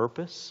His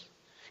purpose.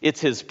 It's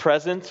His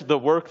present, the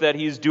work that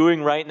He's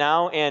doing right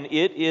now, and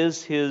it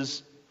is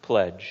His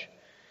pledge.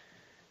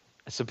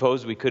 I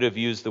suppose we could have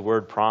used the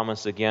word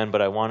promise again,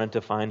 but I wanted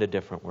to find a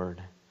different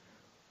word.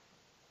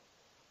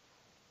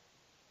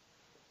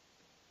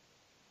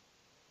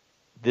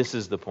 This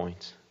is the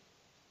point.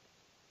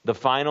 The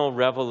final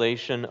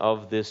revelation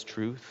of this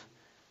truth,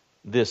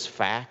 this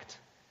fact,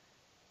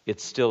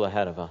 it's still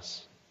ahead of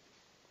us.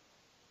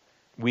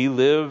 We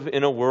live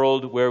in a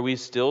world where we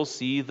still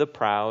see the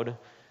proud,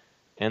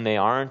 and they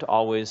aren't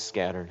always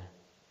scattered.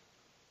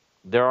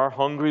 There are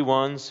hungry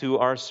ones who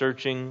are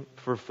searching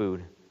for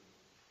food.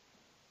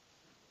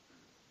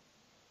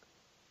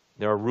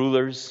 There are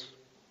rulers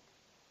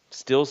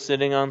still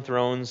sitting on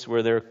thrones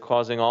where they're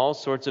causing all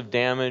sorts of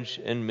damage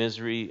and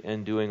misery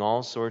and doing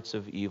all sorts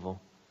of evil.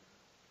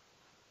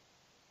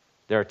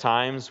 There are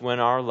times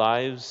when our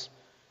lives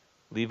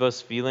leave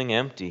us feeling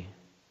empty.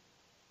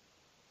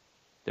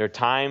 There are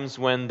times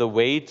when the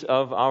weight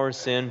of our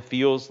sin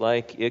feels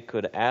like it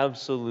could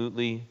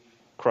absolutely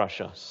crush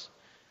us.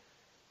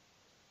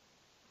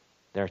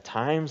 There are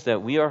times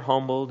that we are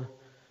humbled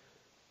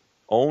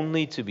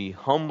only to be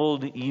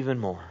humbled even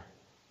more.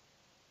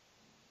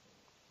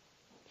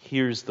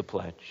 Here's the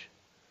pledge.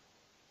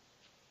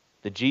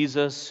 The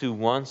Jesus who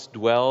once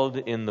dwelled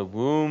in the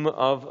womb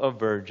of a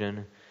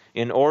virgin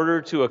in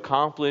order to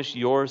accomplish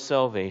your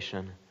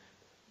salvation,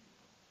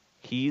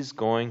 He's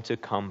going to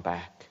come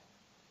back.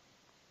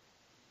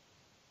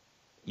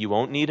 You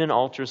won't need an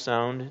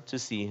ultrasound to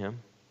see Him.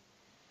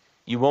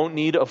 You won't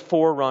need a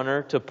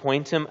forerunner to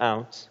point Him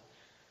out.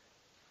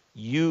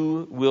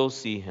 You will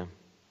see Him.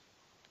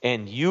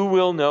 And you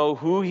will know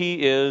who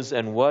He is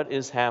and what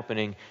is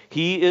happening.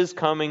 He is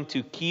coming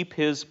to keep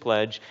His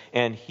pledge,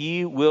 and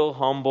He will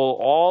humble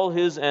all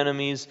His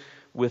enemies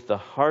with the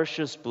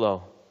harshest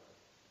blow.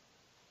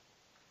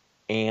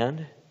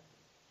 And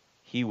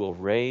He will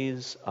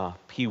raise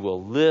up, He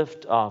will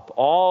lift up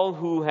all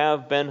who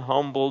have been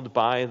humbled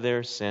by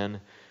their sin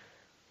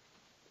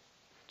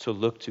to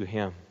look to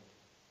Him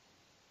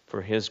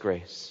for His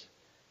grace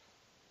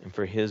and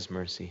for His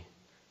mercy.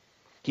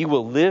 He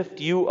will lift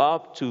you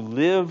up to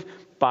live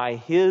by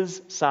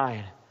His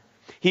side.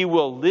 He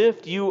will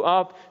lift you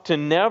up to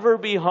never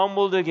be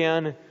humbled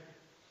again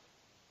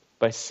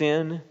by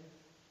sin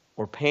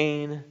or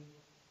pain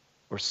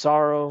or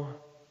sorrow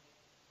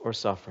or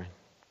suffering.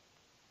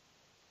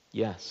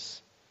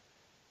 Yes,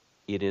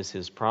 it is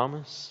His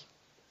promise,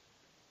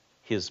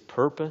 His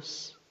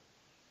purpose,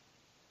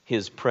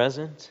 His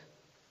present,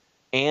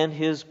 and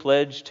His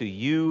pledge to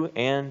you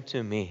and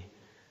to me.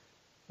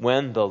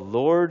 When the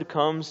Lord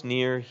comes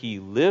near, He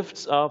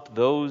lifts up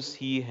those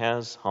He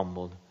has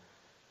humbled.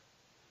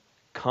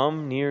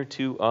 Come near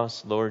to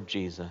us, Lord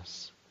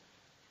Jesus.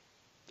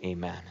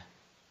 Amen.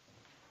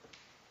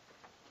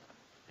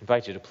 I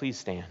invite you to please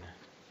stand.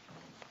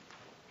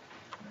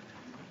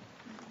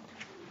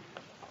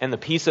 And the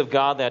peace of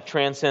God that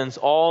transcends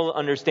all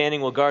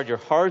understanding will guard your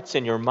hearts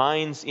and your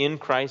minds in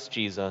Christ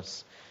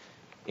Jesus.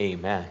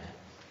 Amen.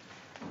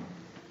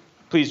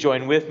 Please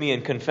join with me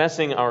in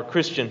confessing our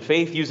Christian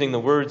faith using the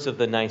words of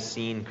the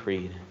Nicene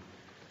Creed.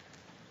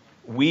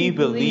 We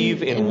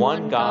believe in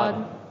one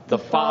God, the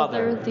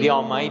Father, the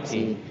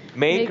Almighty,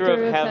 maker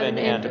of heaven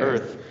and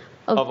earth,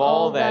 of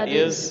all that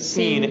is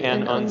seen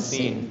and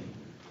unseen.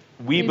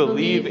 We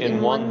believe in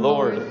one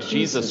Lord,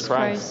 Jesus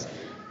Christ,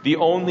 the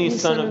only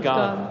Son of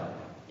God,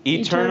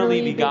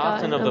 eternally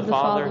begotten of the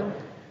Father,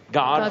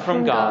 God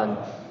from God,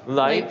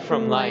 light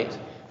from light,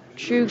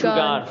 true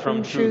God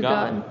from true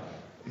God,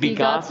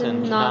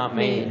 begotten, not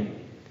made,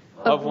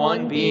 of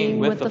one being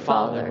with the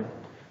Father.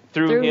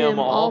 Through Him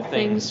all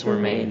things were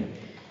made.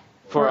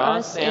 For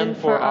us and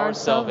for our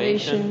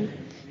salvation,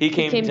 He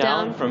came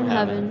down from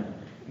heaven,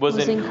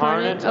 was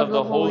incarnate of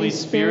the Holy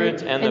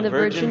Spirit and the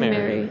Virgin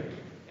Mary,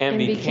 and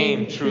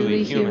became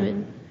truly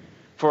human.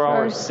 For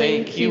our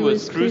sake He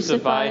was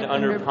crucified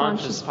under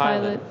Pontius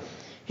Pilate.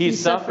 He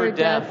suffered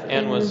death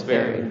and was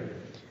buried.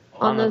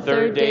 On the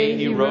third day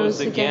He rose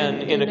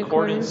again in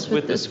accordance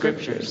with the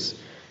Scriptures.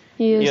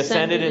 He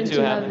ascended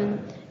into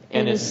heaven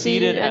and is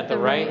seated at the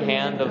right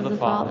hand of the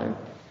Father.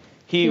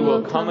 He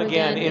will come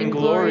again in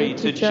glory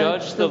to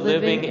judge the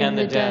living and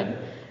the dead,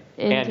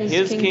 and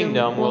His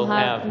kingdom will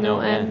have no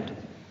end.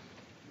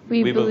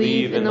 We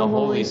believe in the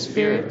Holy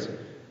Spirit,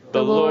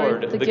 the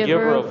Lord, the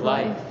giver of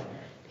life,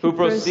 who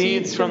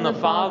proceeds from the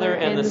Father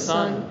and the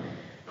Son,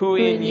 who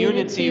in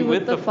unity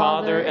with the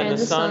Father and the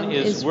Son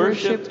is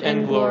worshipped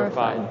and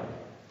glorified,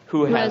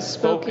 who has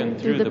spoken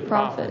through the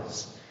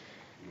prophets.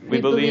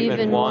 We believe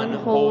in one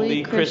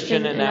holy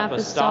Christian and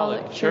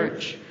apostolic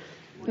church.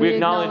 We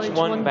acknowledge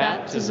one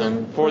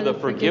baptism for the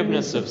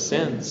forgiveness of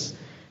sins.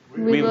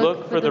 We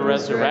look for the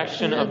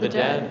resurrection of the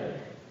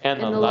dead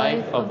and the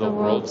life of the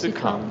world to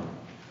come.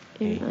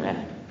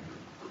 Amen.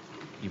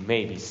 You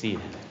may be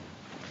seated.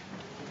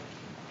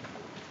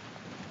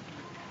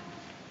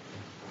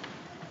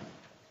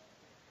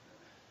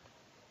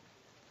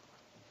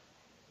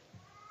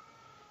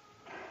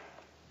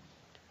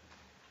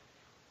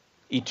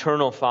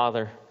 Eternal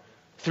Father,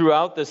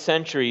 throughout the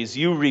centuries,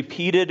 you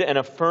repeated and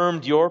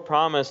affirmed your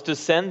promise to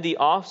send the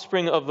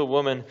offspring of the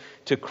woman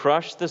to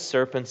crush the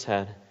serpent's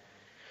head.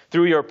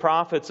 Through your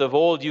prophets of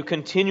old, you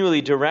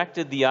continually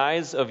directed the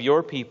eyes of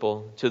your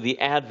people to the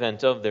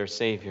advent of their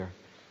Savior.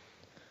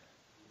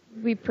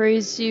 We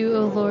praise you,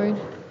 O Lord,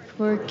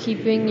 for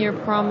keeping your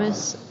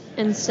promise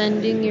and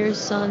sending your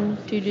Son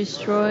to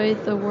destroy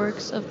the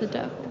works of the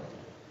devil.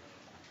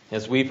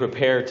 As we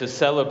prepare to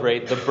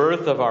celebrate the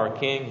birth of our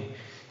King,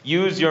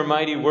 use your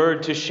mighty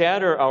word to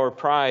shatter our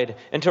pride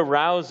and to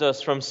rouse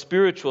us from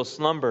spiritual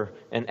slumber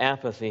and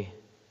apathy.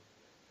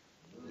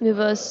 Move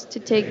us to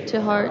take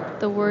to heart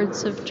the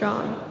words of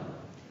John.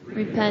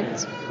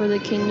 Repent, for the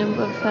kingdom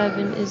of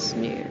heaven is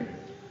near.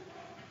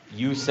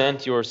 You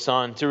sent your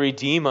Son to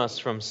redeem us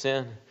from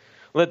sin.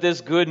 Let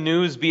this good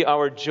news be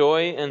our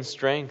joy and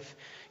strength.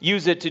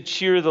 Use it to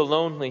cheer the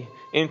lonely,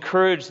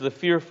 encourage the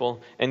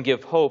fearful, and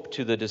give hope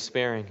to the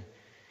despairing.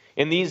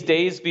 In these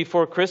days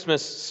before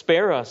Christmas,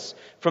 spare us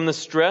from the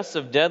stress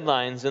of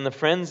deadlines and the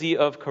frenzy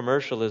of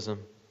commercialism.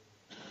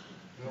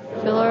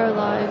 Fill our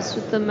lives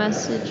with the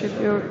message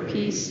of your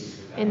peace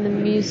and the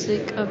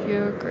music of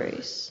your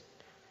grace.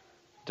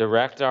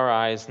 Direct our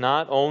eyes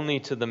not only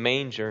to the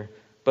manger,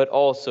 but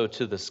also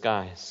to the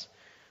skies,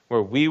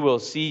 where we will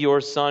see your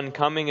Son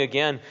coming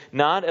again,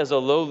 not as a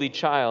lowly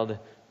child,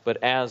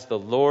 but as the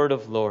Lord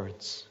of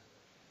Lords.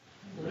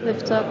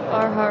 Lift up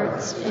our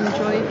hearts in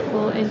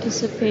joyful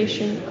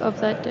anticipation of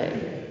that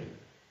day.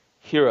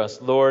 Hear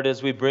us, Lord,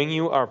 as we bring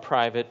you our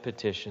private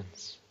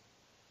petitions.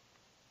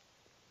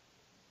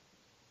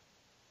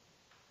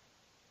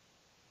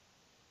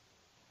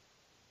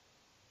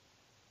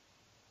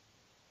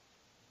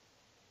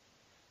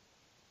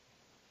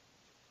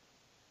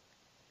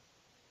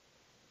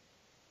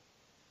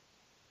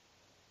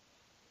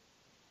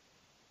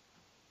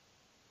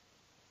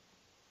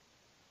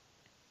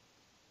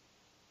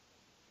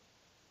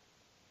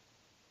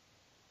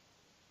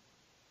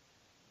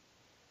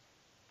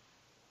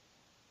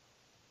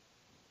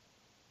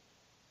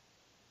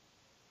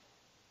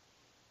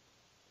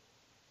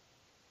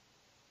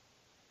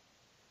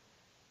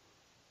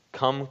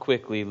 come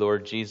quickly,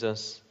 Lord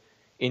Jesus,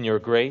 in your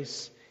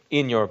grace,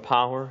 in your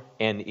power,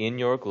 and in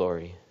your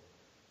glory.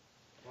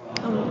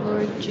 Come,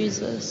 Lord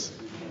Jesus.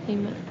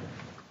 Amen.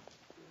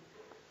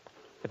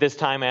 At this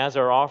time, as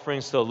our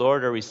offerings to the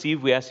Lord are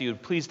received, we ask you to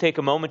please take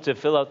a moment to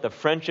fill out the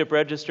friendship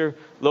register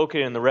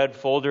located in the red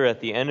folder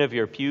at the end of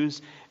your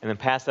pews, and then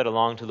pass that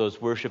along to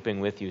those worshiping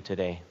with you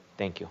today.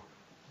 Thank you.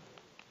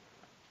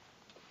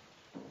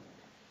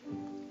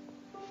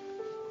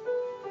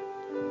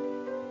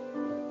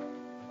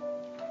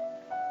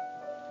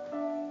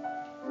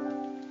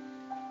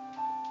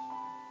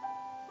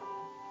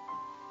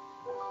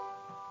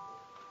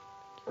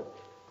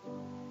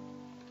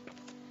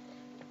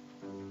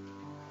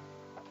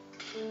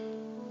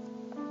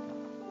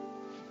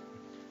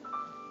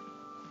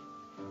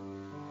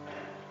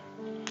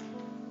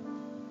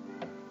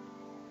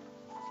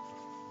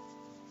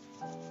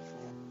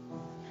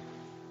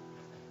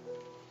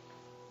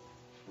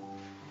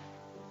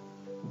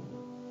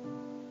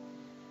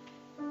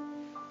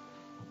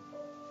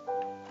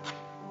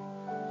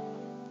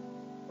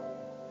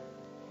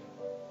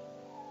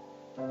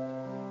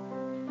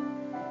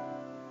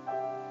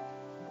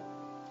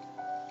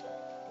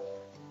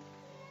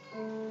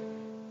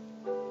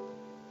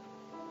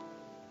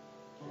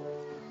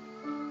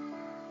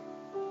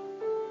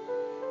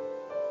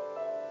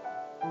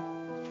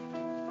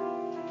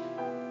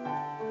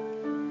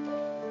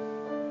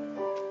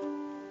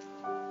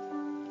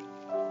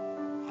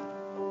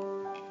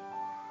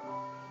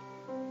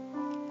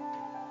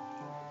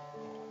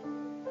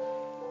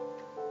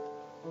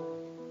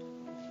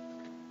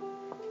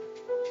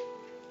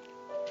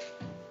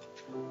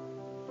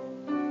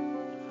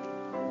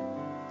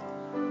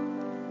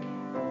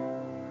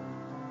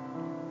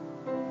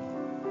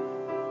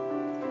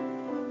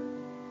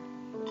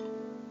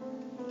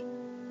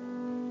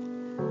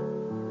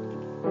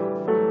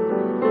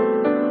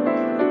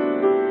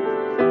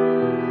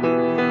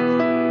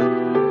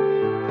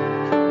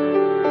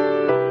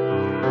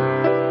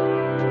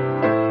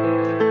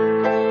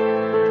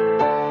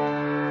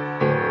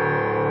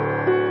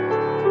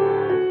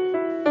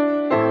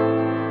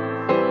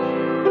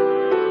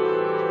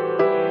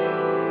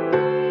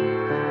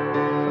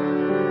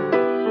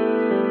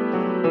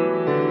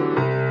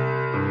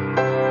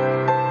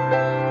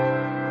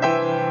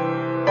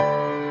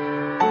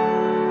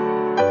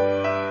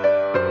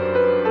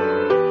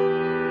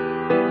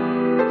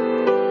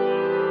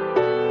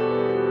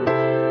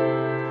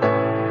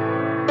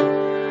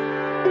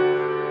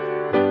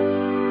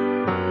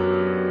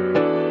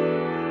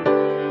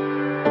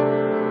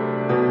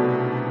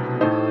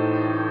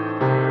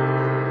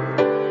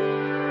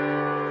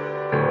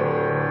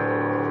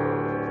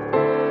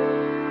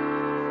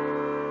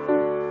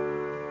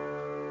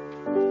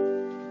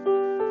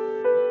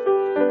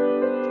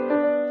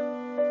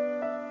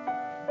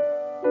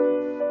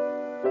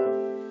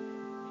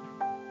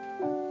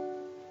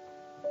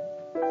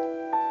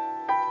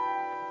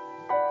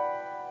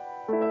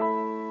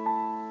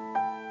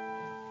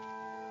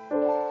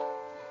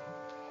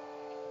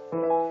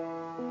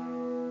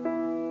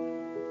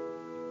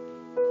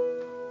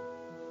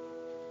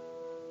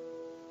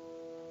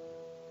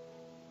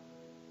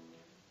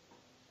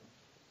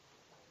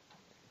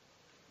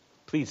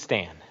 Please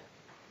stand.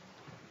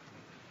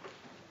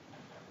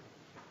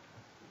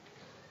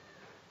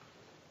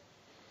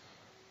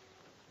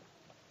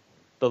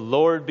 The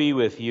Lord be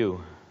with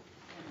you.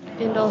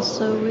 And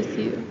also with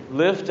you.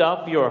 Lift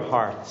up your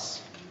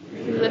hearts.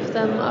 We lift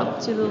them up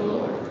to the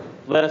Lord.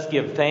 Let us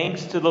give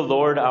thanks to the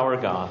Lord our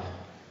God.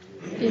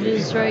 It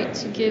is right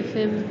to give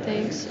him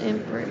thanks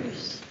and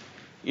praise.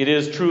 It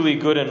is truly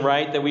good and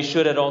right that we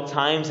should at all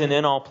times and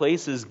in all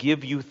places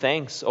give you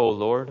thanks, O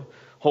Lord,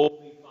 Holy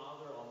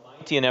Father,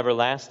 Almighty and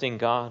everlasting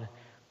God,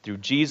 through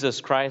Jesus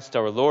Christ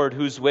our Lord,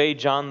 whose way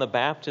John the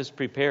Baptist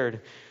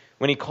prepared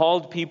when he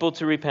called people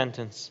to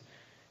repentance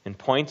and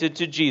pointed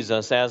to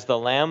Jesus as the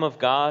Lamb of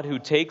God who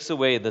takes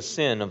away the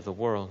sin of the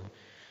world.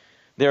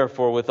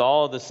 Therefore, with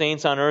all the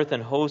saints on earth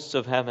and hosts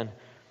of heaven,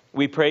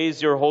 we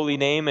praise your holy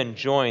name and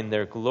join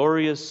their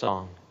glorious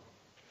song.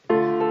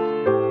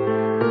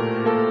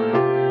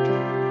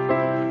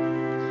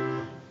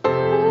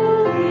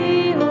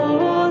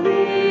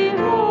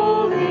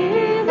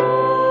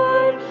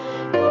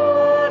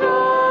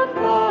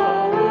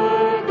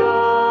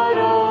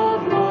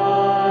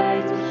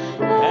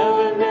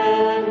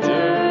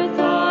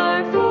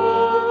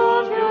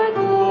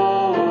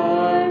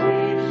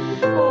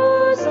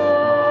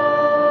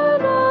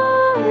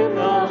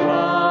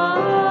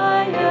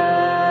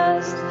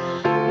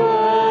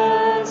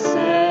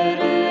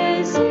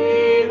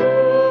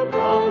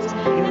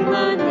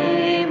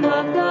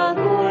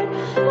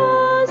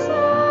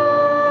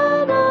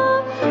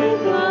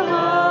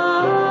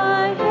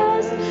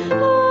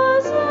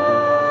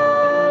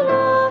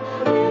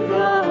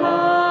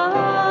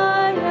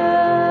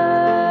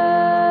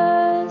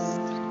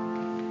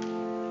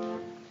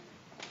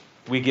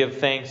 We give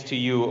thanks to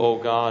you, O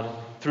God,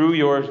 through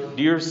your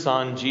dear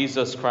Son,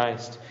 Jesus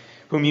Christ,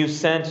 whom you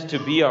sent to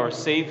be our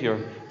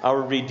Savior, our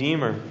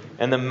Redeemer,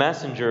 and the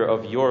messenger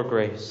of your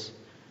grace.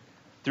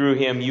 Through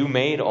him you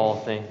made all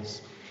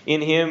things.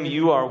 In him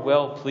you are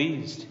well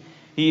pleased.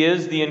 He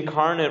is the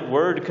incarnate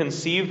Word,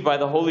 conceived by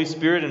the Holy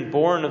Spirit and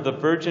born of the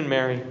Virgin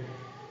Mary.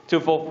 To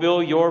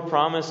fulfill your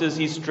promises,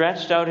 he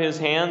stretched out his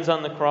hands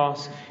on the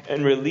cross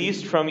and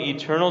released from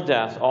eternal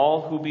death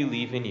all who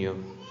believe in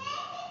you.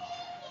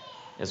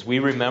 As we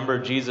remember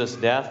Jesus'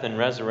 death and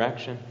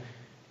resurrection,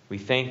 we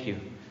thank you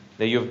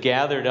that you have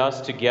gathered us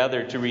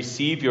together to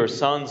receive your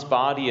Son's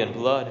body and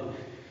blood.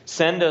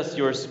 Send us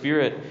your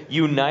Spirit,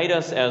 unite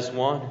us as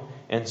one,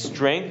 and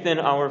strengthen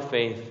our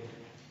faith,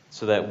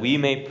 so that we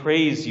may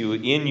praise you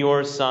in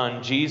your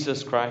Son,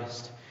 Jesus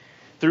Christ.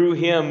 Through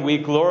him we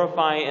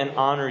glorify and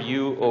honor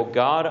you, O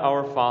God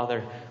our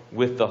Father,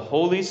 with the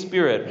Holy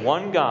Spirit,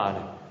 one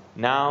God,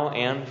 now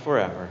and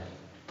forever.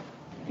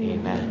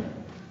 Amen.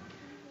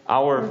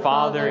 Our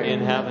Father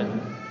in heaven,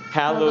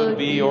 hallowed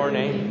be your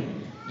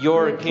name.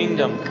 Your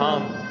kingdom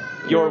come,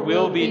 your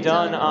will be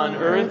done on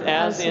earth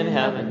as in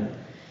heaven.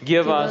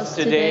 Give us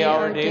today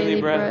our daily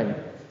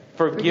bread.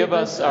 Forgive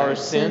us our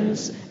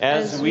sins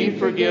as we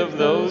forgive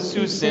those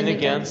who sin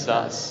against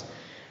us.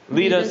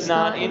 Lead us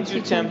not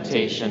into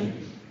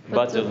temptation,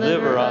 but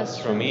deliver us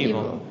from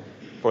evil.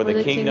 For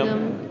the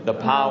kingdom, the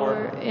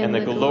power, and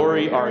the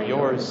glory are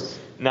yours,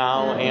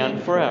 now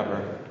and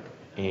forever.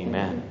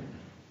 Amen.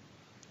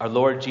 Our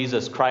Lord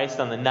Jesus Christ,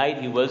 on the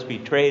night he was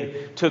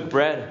betrayed, took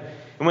bread.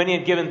 And when he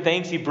had given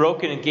thanks, he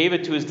broke it and gave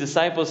it to his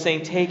disciples,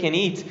 saying, "Take and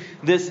eat.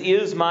 This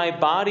is my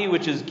body,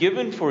 which is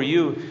given for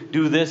you.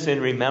 Do this in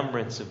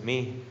remembrance of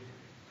me."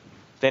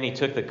 Then he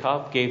took the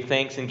cup, gave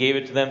thanks, and gave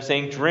it to them,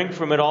 saying, "Drink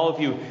from it, all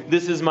of you.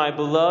 This is my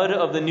blood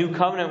of the new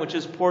covenant, which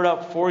is poured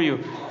out for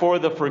you for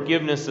the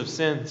forgiveness of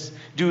sins.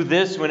 Do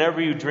this whenever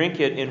you drink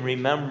it in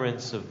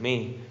remembrance of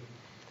me."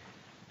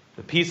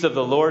 The peace of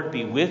the Lord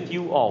be with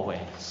you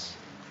always.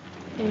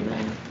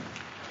 Amen.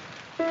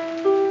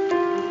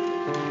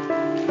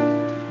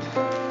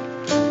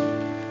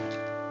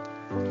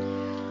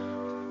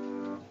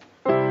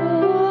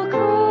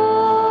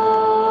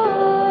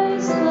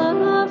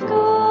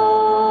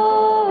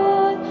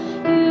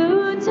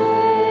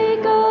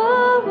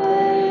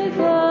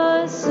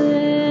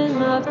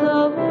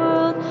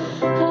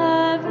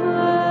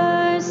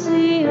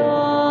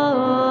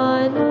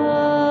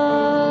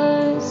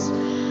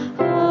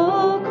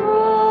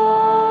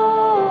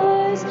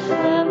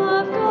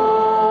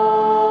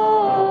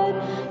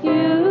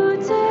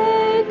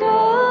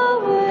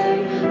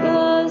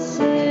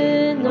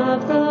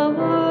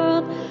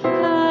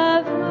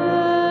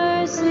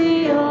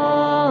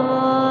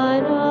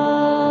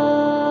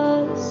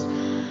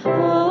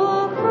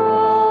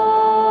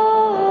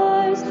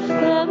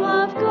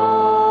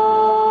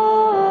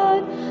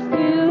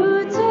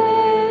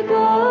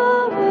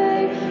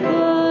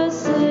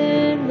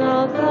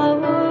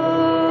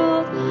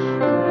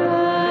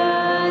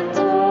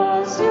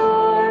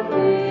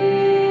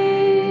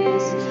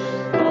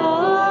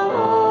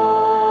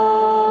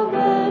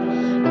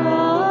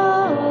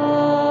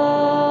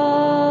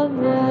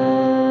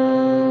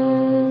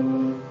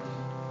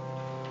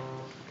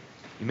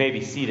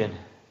 Seated.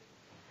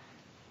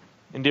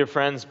 And dear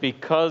friends,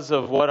 because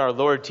of what our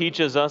Lord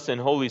teaches us in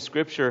Holy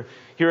Scripture,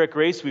 here at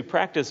Grace we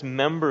practice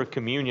member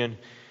communion.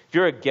 If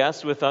you're a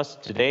guest with us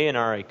today and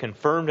are a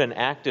confirmed and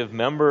active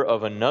member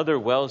of another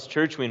WELS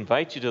church, we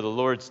invite you to the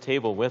Lord's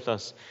table with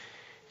us.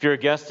 If you're a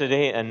guest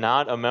today and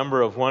not a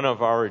member of one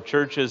of our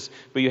churches,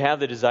 but you have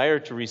the desire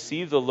to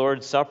receive the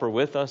Lord's Supper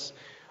with us,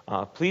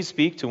 please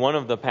speak to one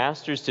of the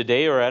pastors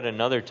today or at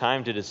another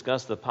time to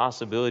discuss the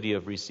possibility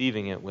of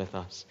receiving it with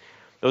us.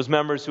 Those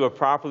members who have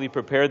properly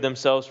prepared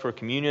themselves for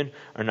communion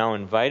are now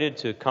invited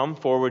to come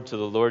forward to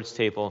the Lord's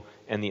table,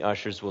 and the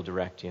ushers will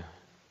direct you.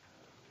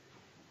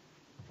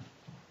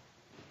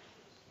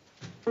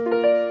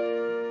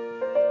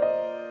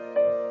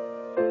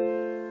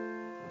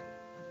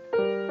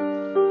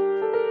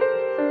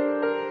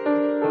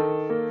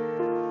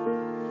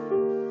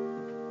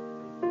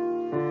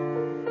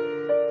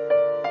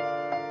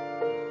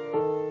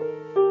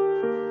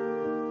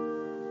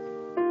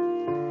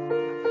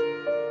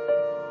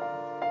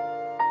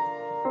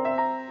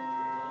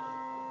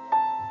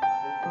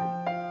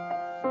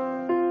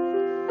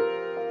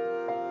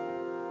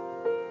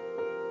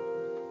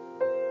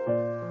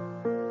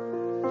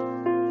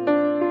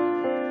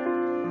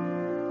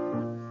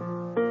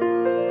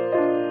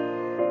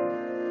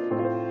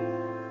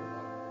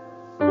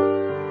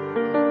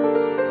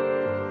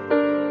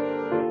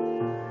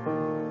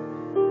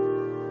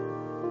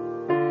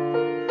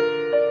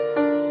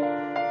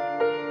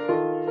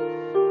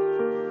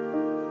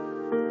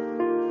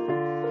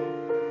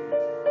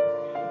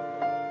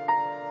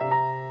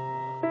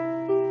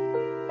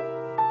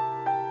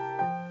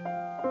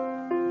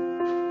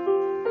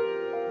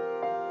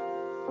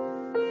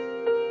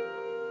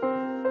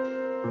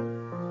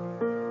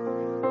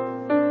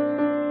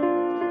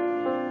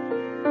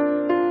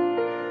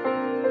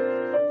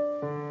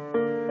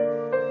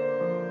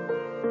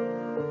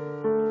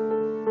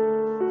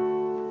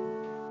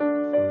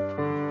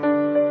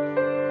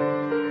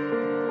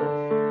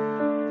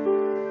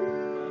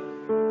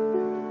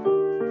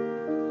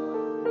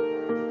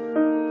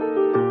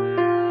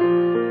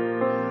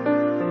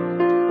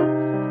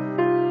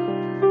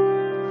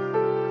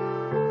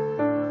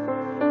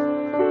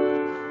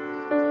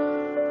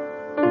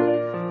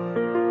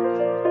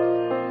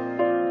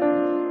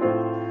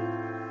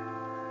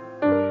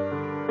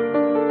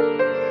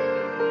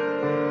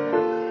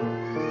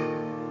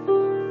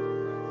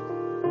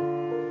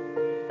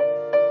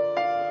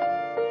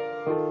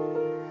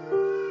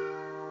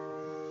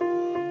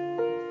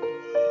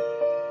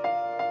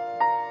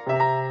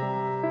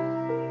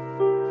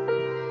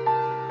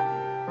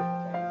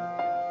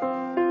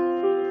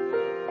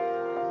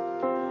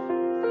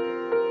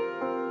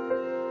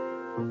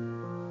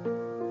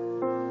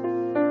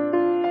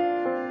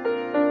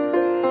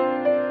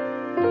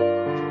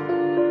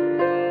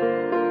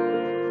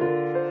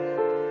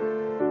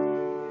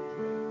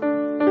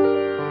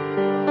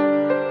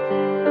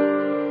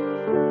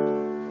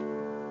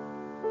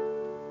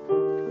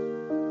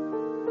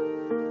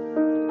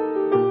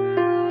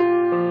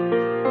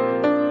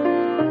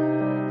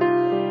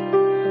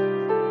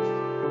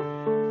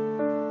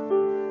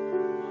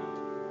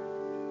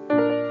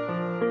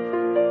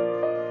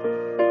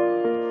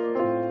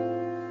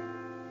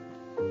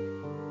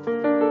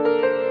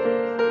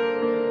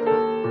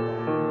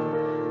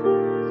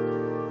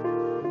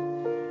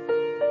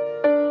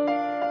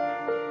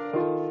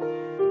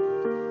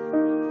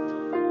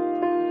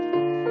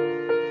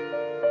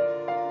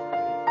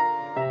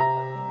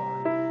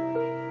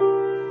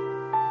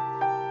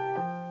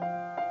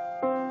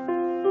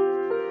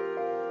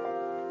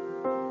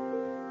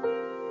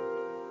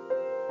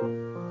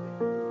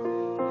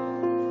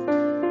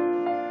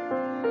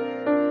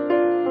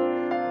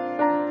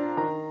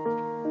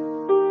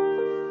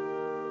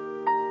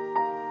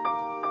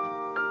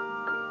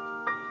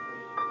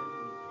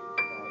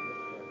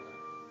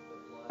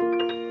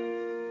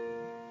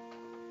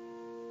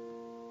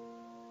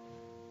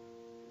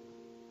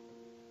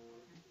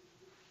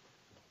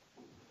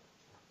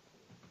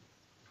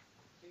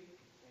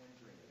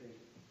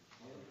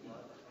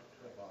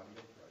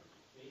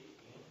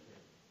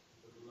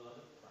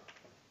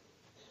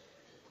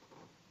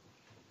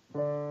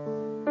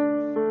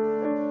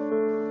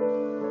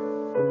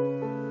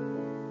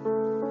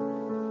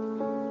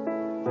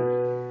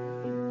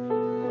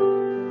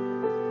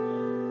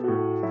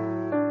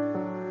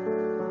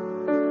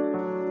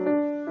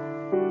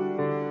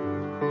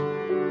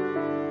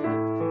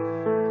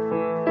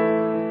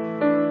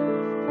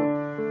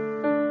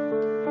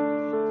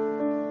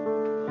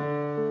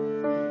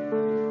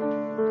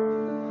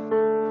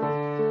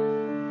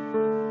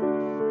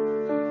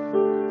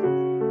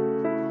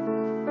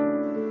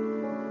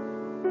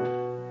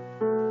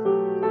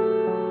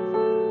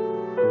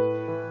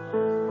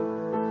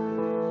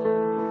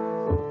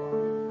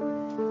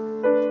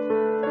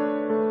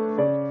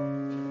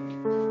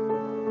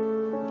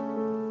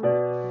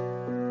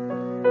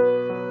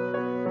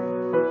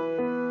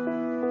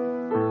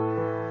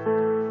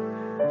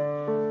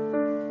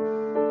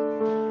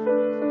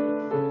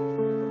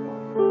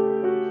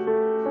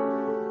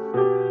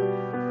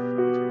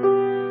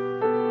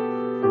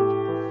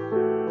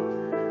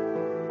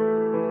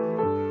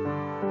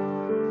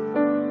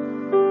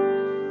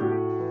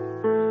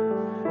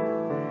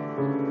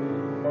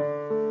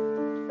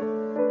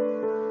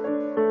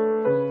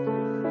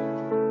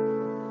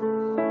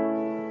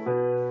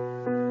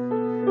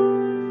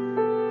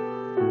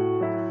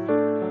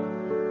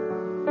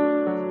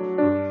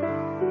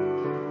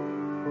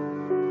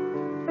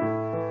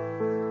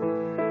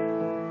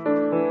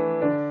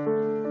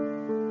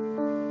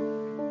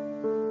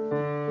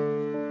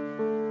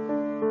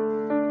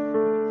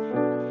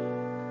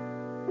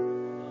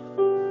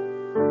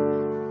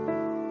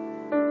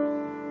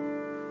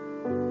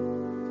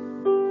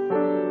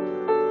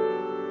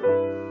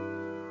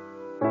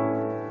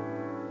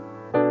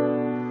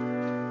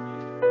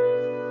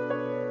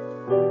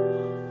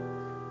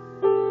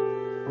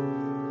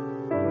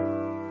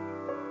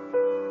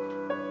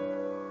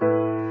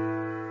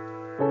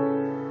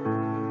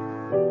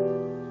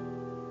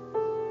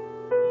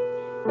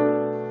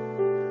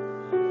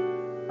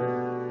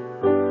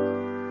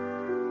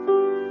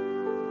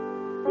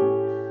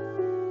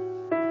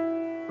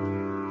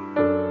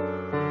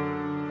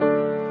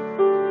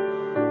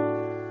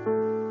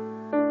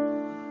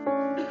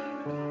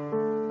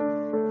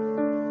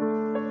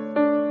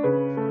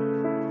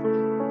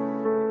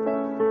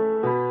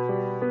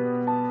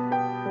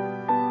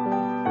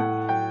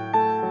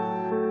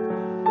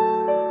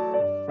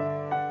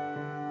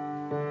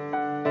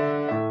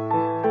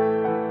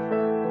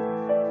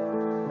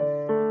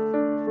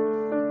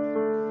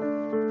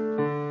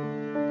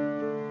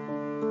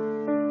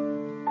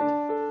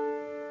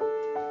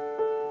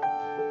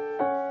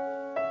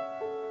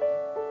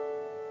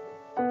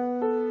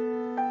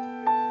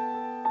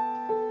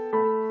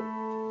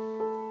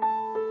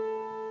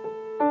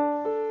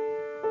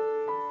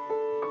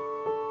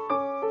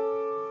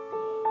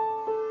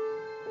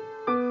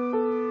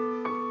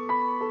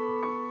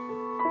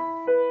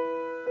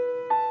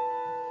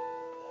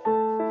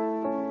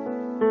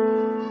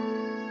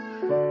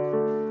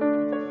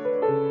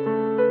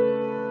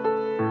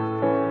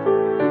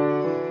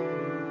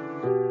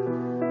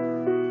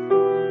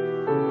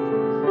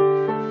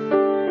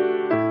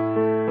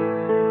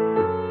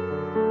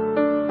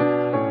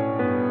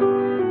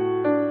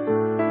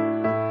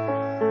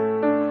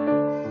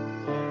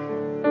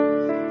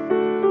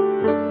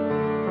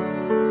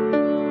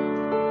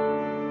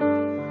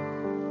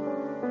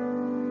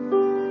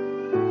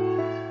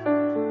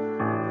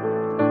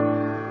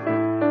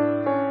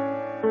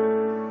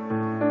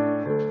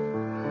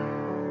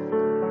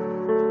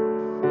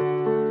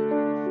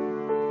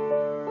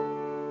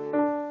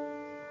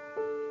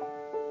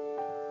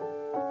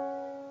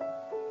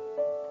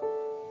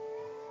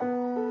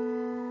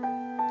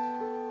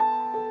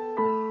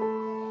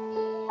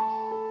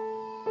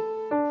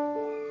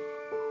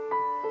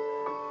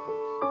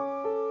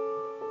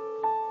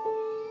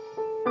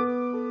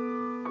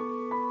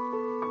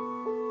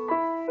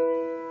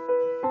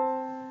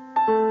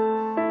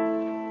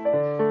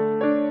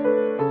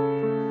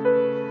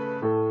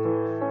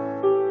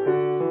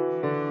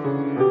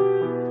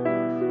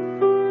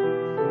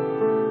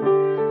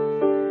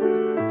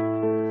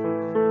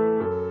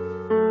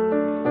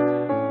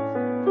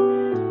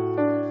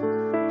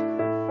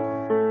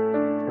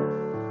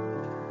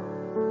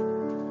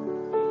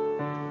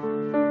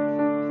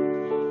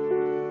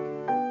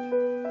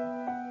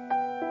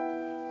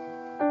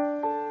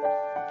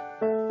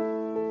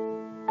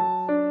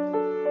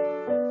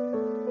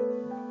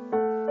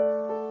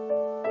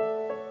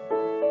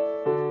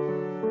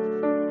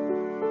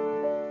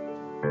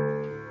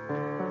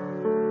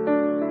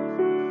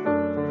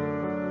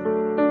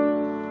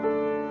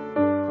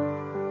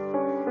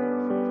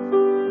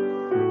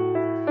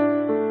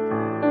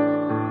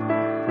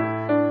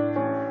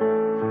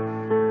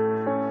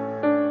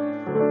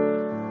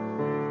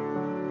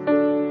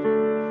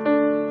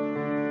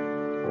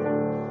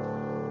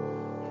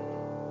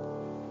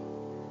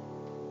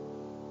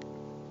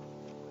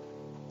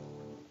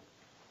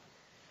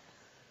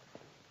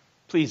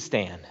 Please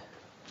stand.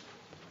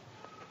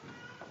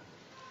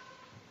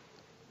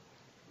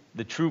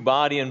 The true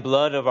body and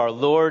blood of our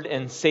Lord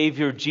and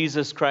Savior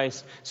Jesus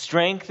Christ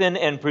strengthen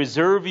and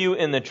preserve you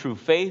in the true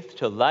faith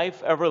to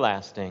life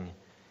everlasting.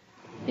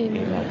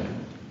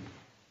 Amen.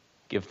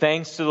 Give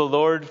thanks to the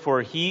Lord,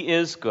 for he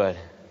is good.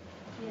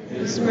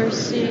 His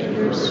mercy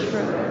endures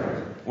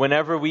forever.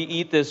 Whenever we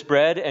eat this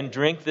bread and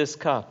drink this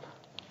cup,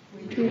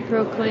 We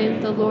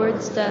proclaim the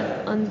Lord's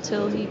death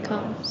until he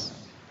comes.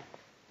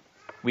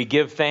 we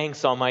give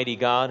thanks, Almighty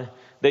God,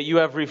 that you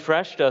have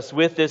refreshed us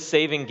with this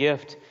saving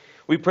gift.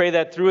 We pray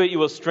that through it you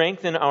will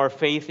strengthen our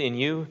faith in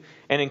you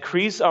and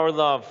increase our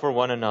love for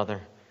one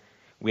another.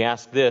 We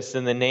ask this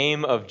in the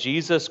name of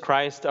Jesus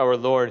Christ our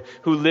Lord,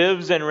 who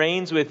lives and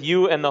reigns with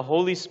you and the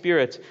Holy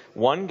Spirit,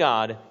 one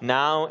God,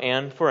 now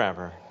and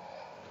forever.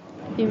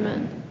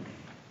 Amen.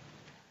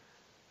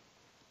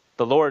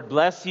 The Lord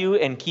bless you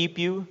and keep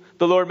you.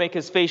 The Lord make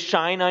his face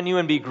shine on you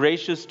and be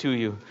gracious to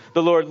you.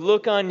 The Lord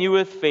look on you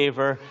with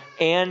favor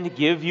and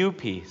give you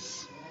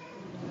peace.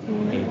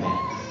 Amen.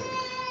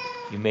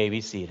 You may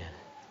be seated.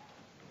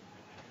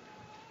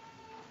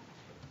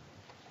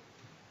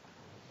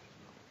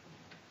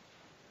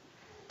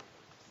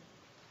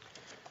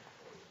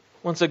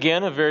 Once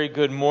again, a very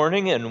good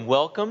morning and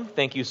welcome.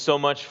 Thank you so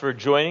much for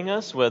joining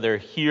us, whether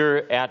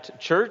here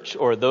at church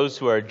or those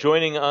who are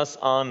joining us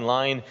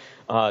online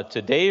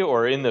today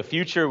or in the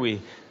future.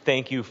 We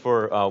thank you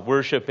for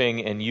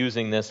worshiping and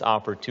using this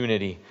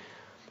opportunity.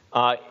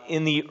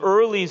 In the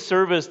early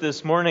service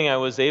this morning, I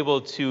was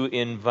able to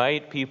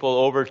invite people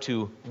over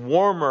to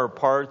warmer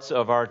parts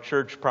of our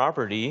church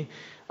property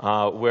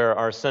where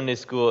our Sunday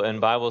school and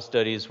Bible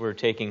studies were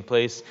taking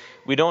place.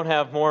 We don't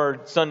have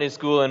more Sunday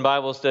school and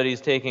Bible studies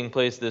taking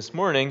place this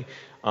morning,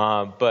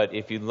 but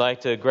if you'd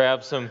like to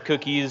grab some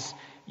cookies,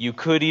 you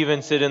could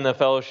even sit in the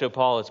fellowship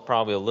hall. It's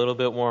probably a little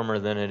bit warmer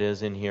than it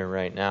is in here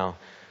right now.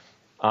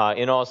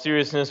 In all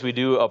seriousness, we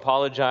do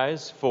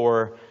apologize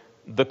for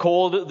the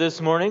cold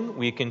this morning.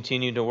 We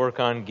continue to work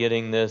on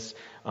getting this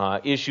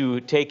issue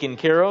taken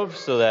care of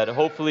so that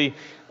hopefully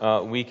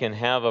we can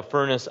have a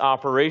furnace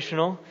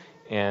operational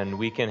and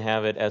we can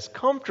have it as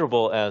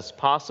comfortable as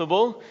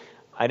possible.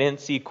 I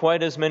didn't see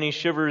quite as many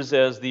shivers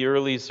as the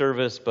early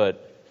service,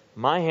 but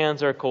my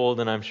hands are cold,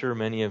 and I'm sure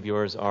many of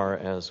yours are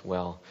as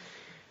well.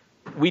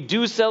 We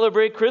do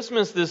celebrate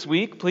Christmas this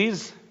week.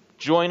 Please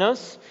join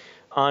us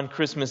on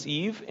Christmas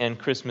Eve and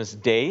Christmas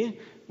Day.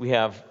 We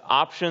have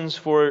options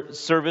for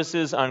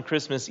services on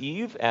Christmas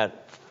Eve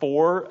at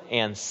 4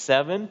 and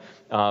 7,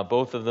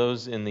 both of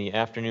those in the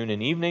afternoon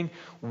and evening.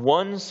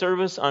 One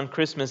service on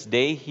Christmas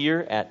Day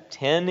here at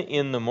 10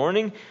 in the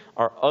morning.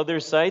 Our other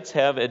sites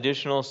have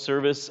additional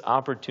service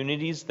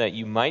opportunities that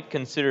you might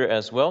consider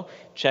as well.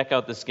 Check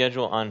out the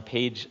schedule on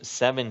page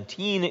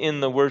 17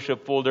 in the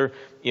worship folder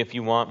if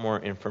you want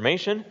more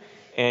information.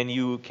 And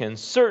you can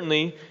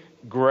certainly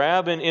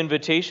grab an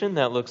invitation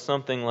that looks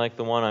something like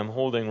the one I'm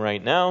holding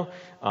right now.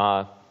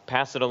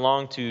 Pass it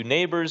along to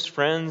neighbors,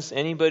 friends,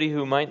 anybody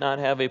who might not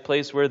have a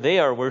place where they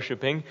are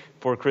worshiping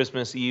for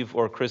Christmas Eve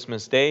or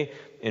Christmas Day.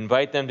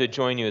 Invite them to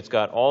join you. It's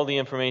got all the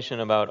information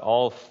about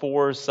all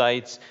 4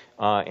 sites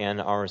and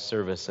our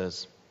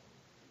services.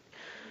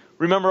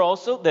 Remember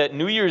also that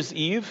New Year's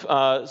Eve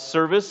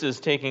service is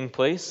taking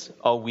place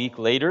a week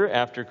later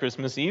after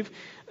Christmas Eve.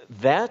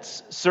 That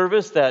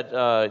service,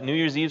 that New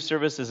Year's Eve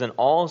service, is an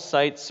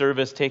all-site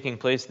service taking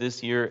place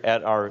this year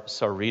at our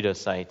Sahuarita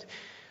site,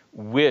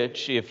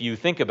 which, if you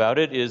think about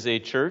it, is a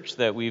church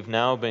that we've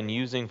now been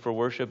using for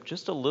worship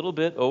just a little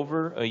bit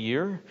over a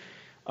year.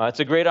 It's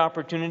a great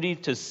opportunity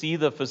to see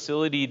the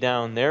facility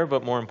down there,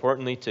 but more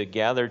importantly, to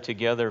gather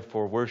together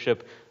for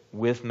worship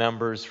with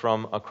members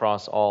from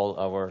across all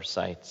of our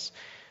sites.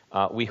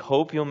 We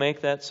hope you'll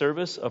make that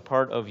service a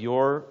part of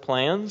your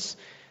plans,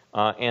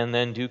 and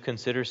then do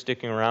consider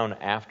sticking around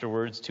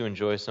afterwards to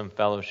enjoy some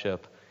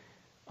fellowship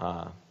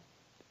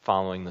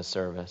following the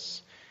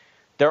service.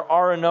 There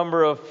are a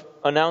number of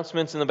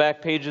announcements in the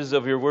back pages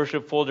of your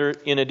worship folder,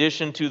 in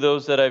addition to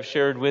those that I've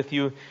shared with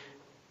you.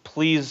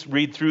 Please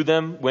read through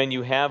them when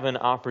you have an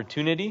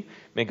opportunity.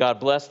 May God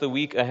bless the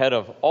week ahead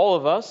of all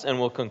of us, and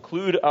we'll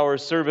conclude our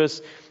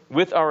service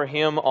with our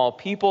hymn, All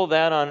People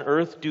That on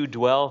Earth Do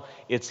Dwell.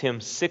 It's hymn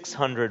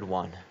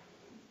 601.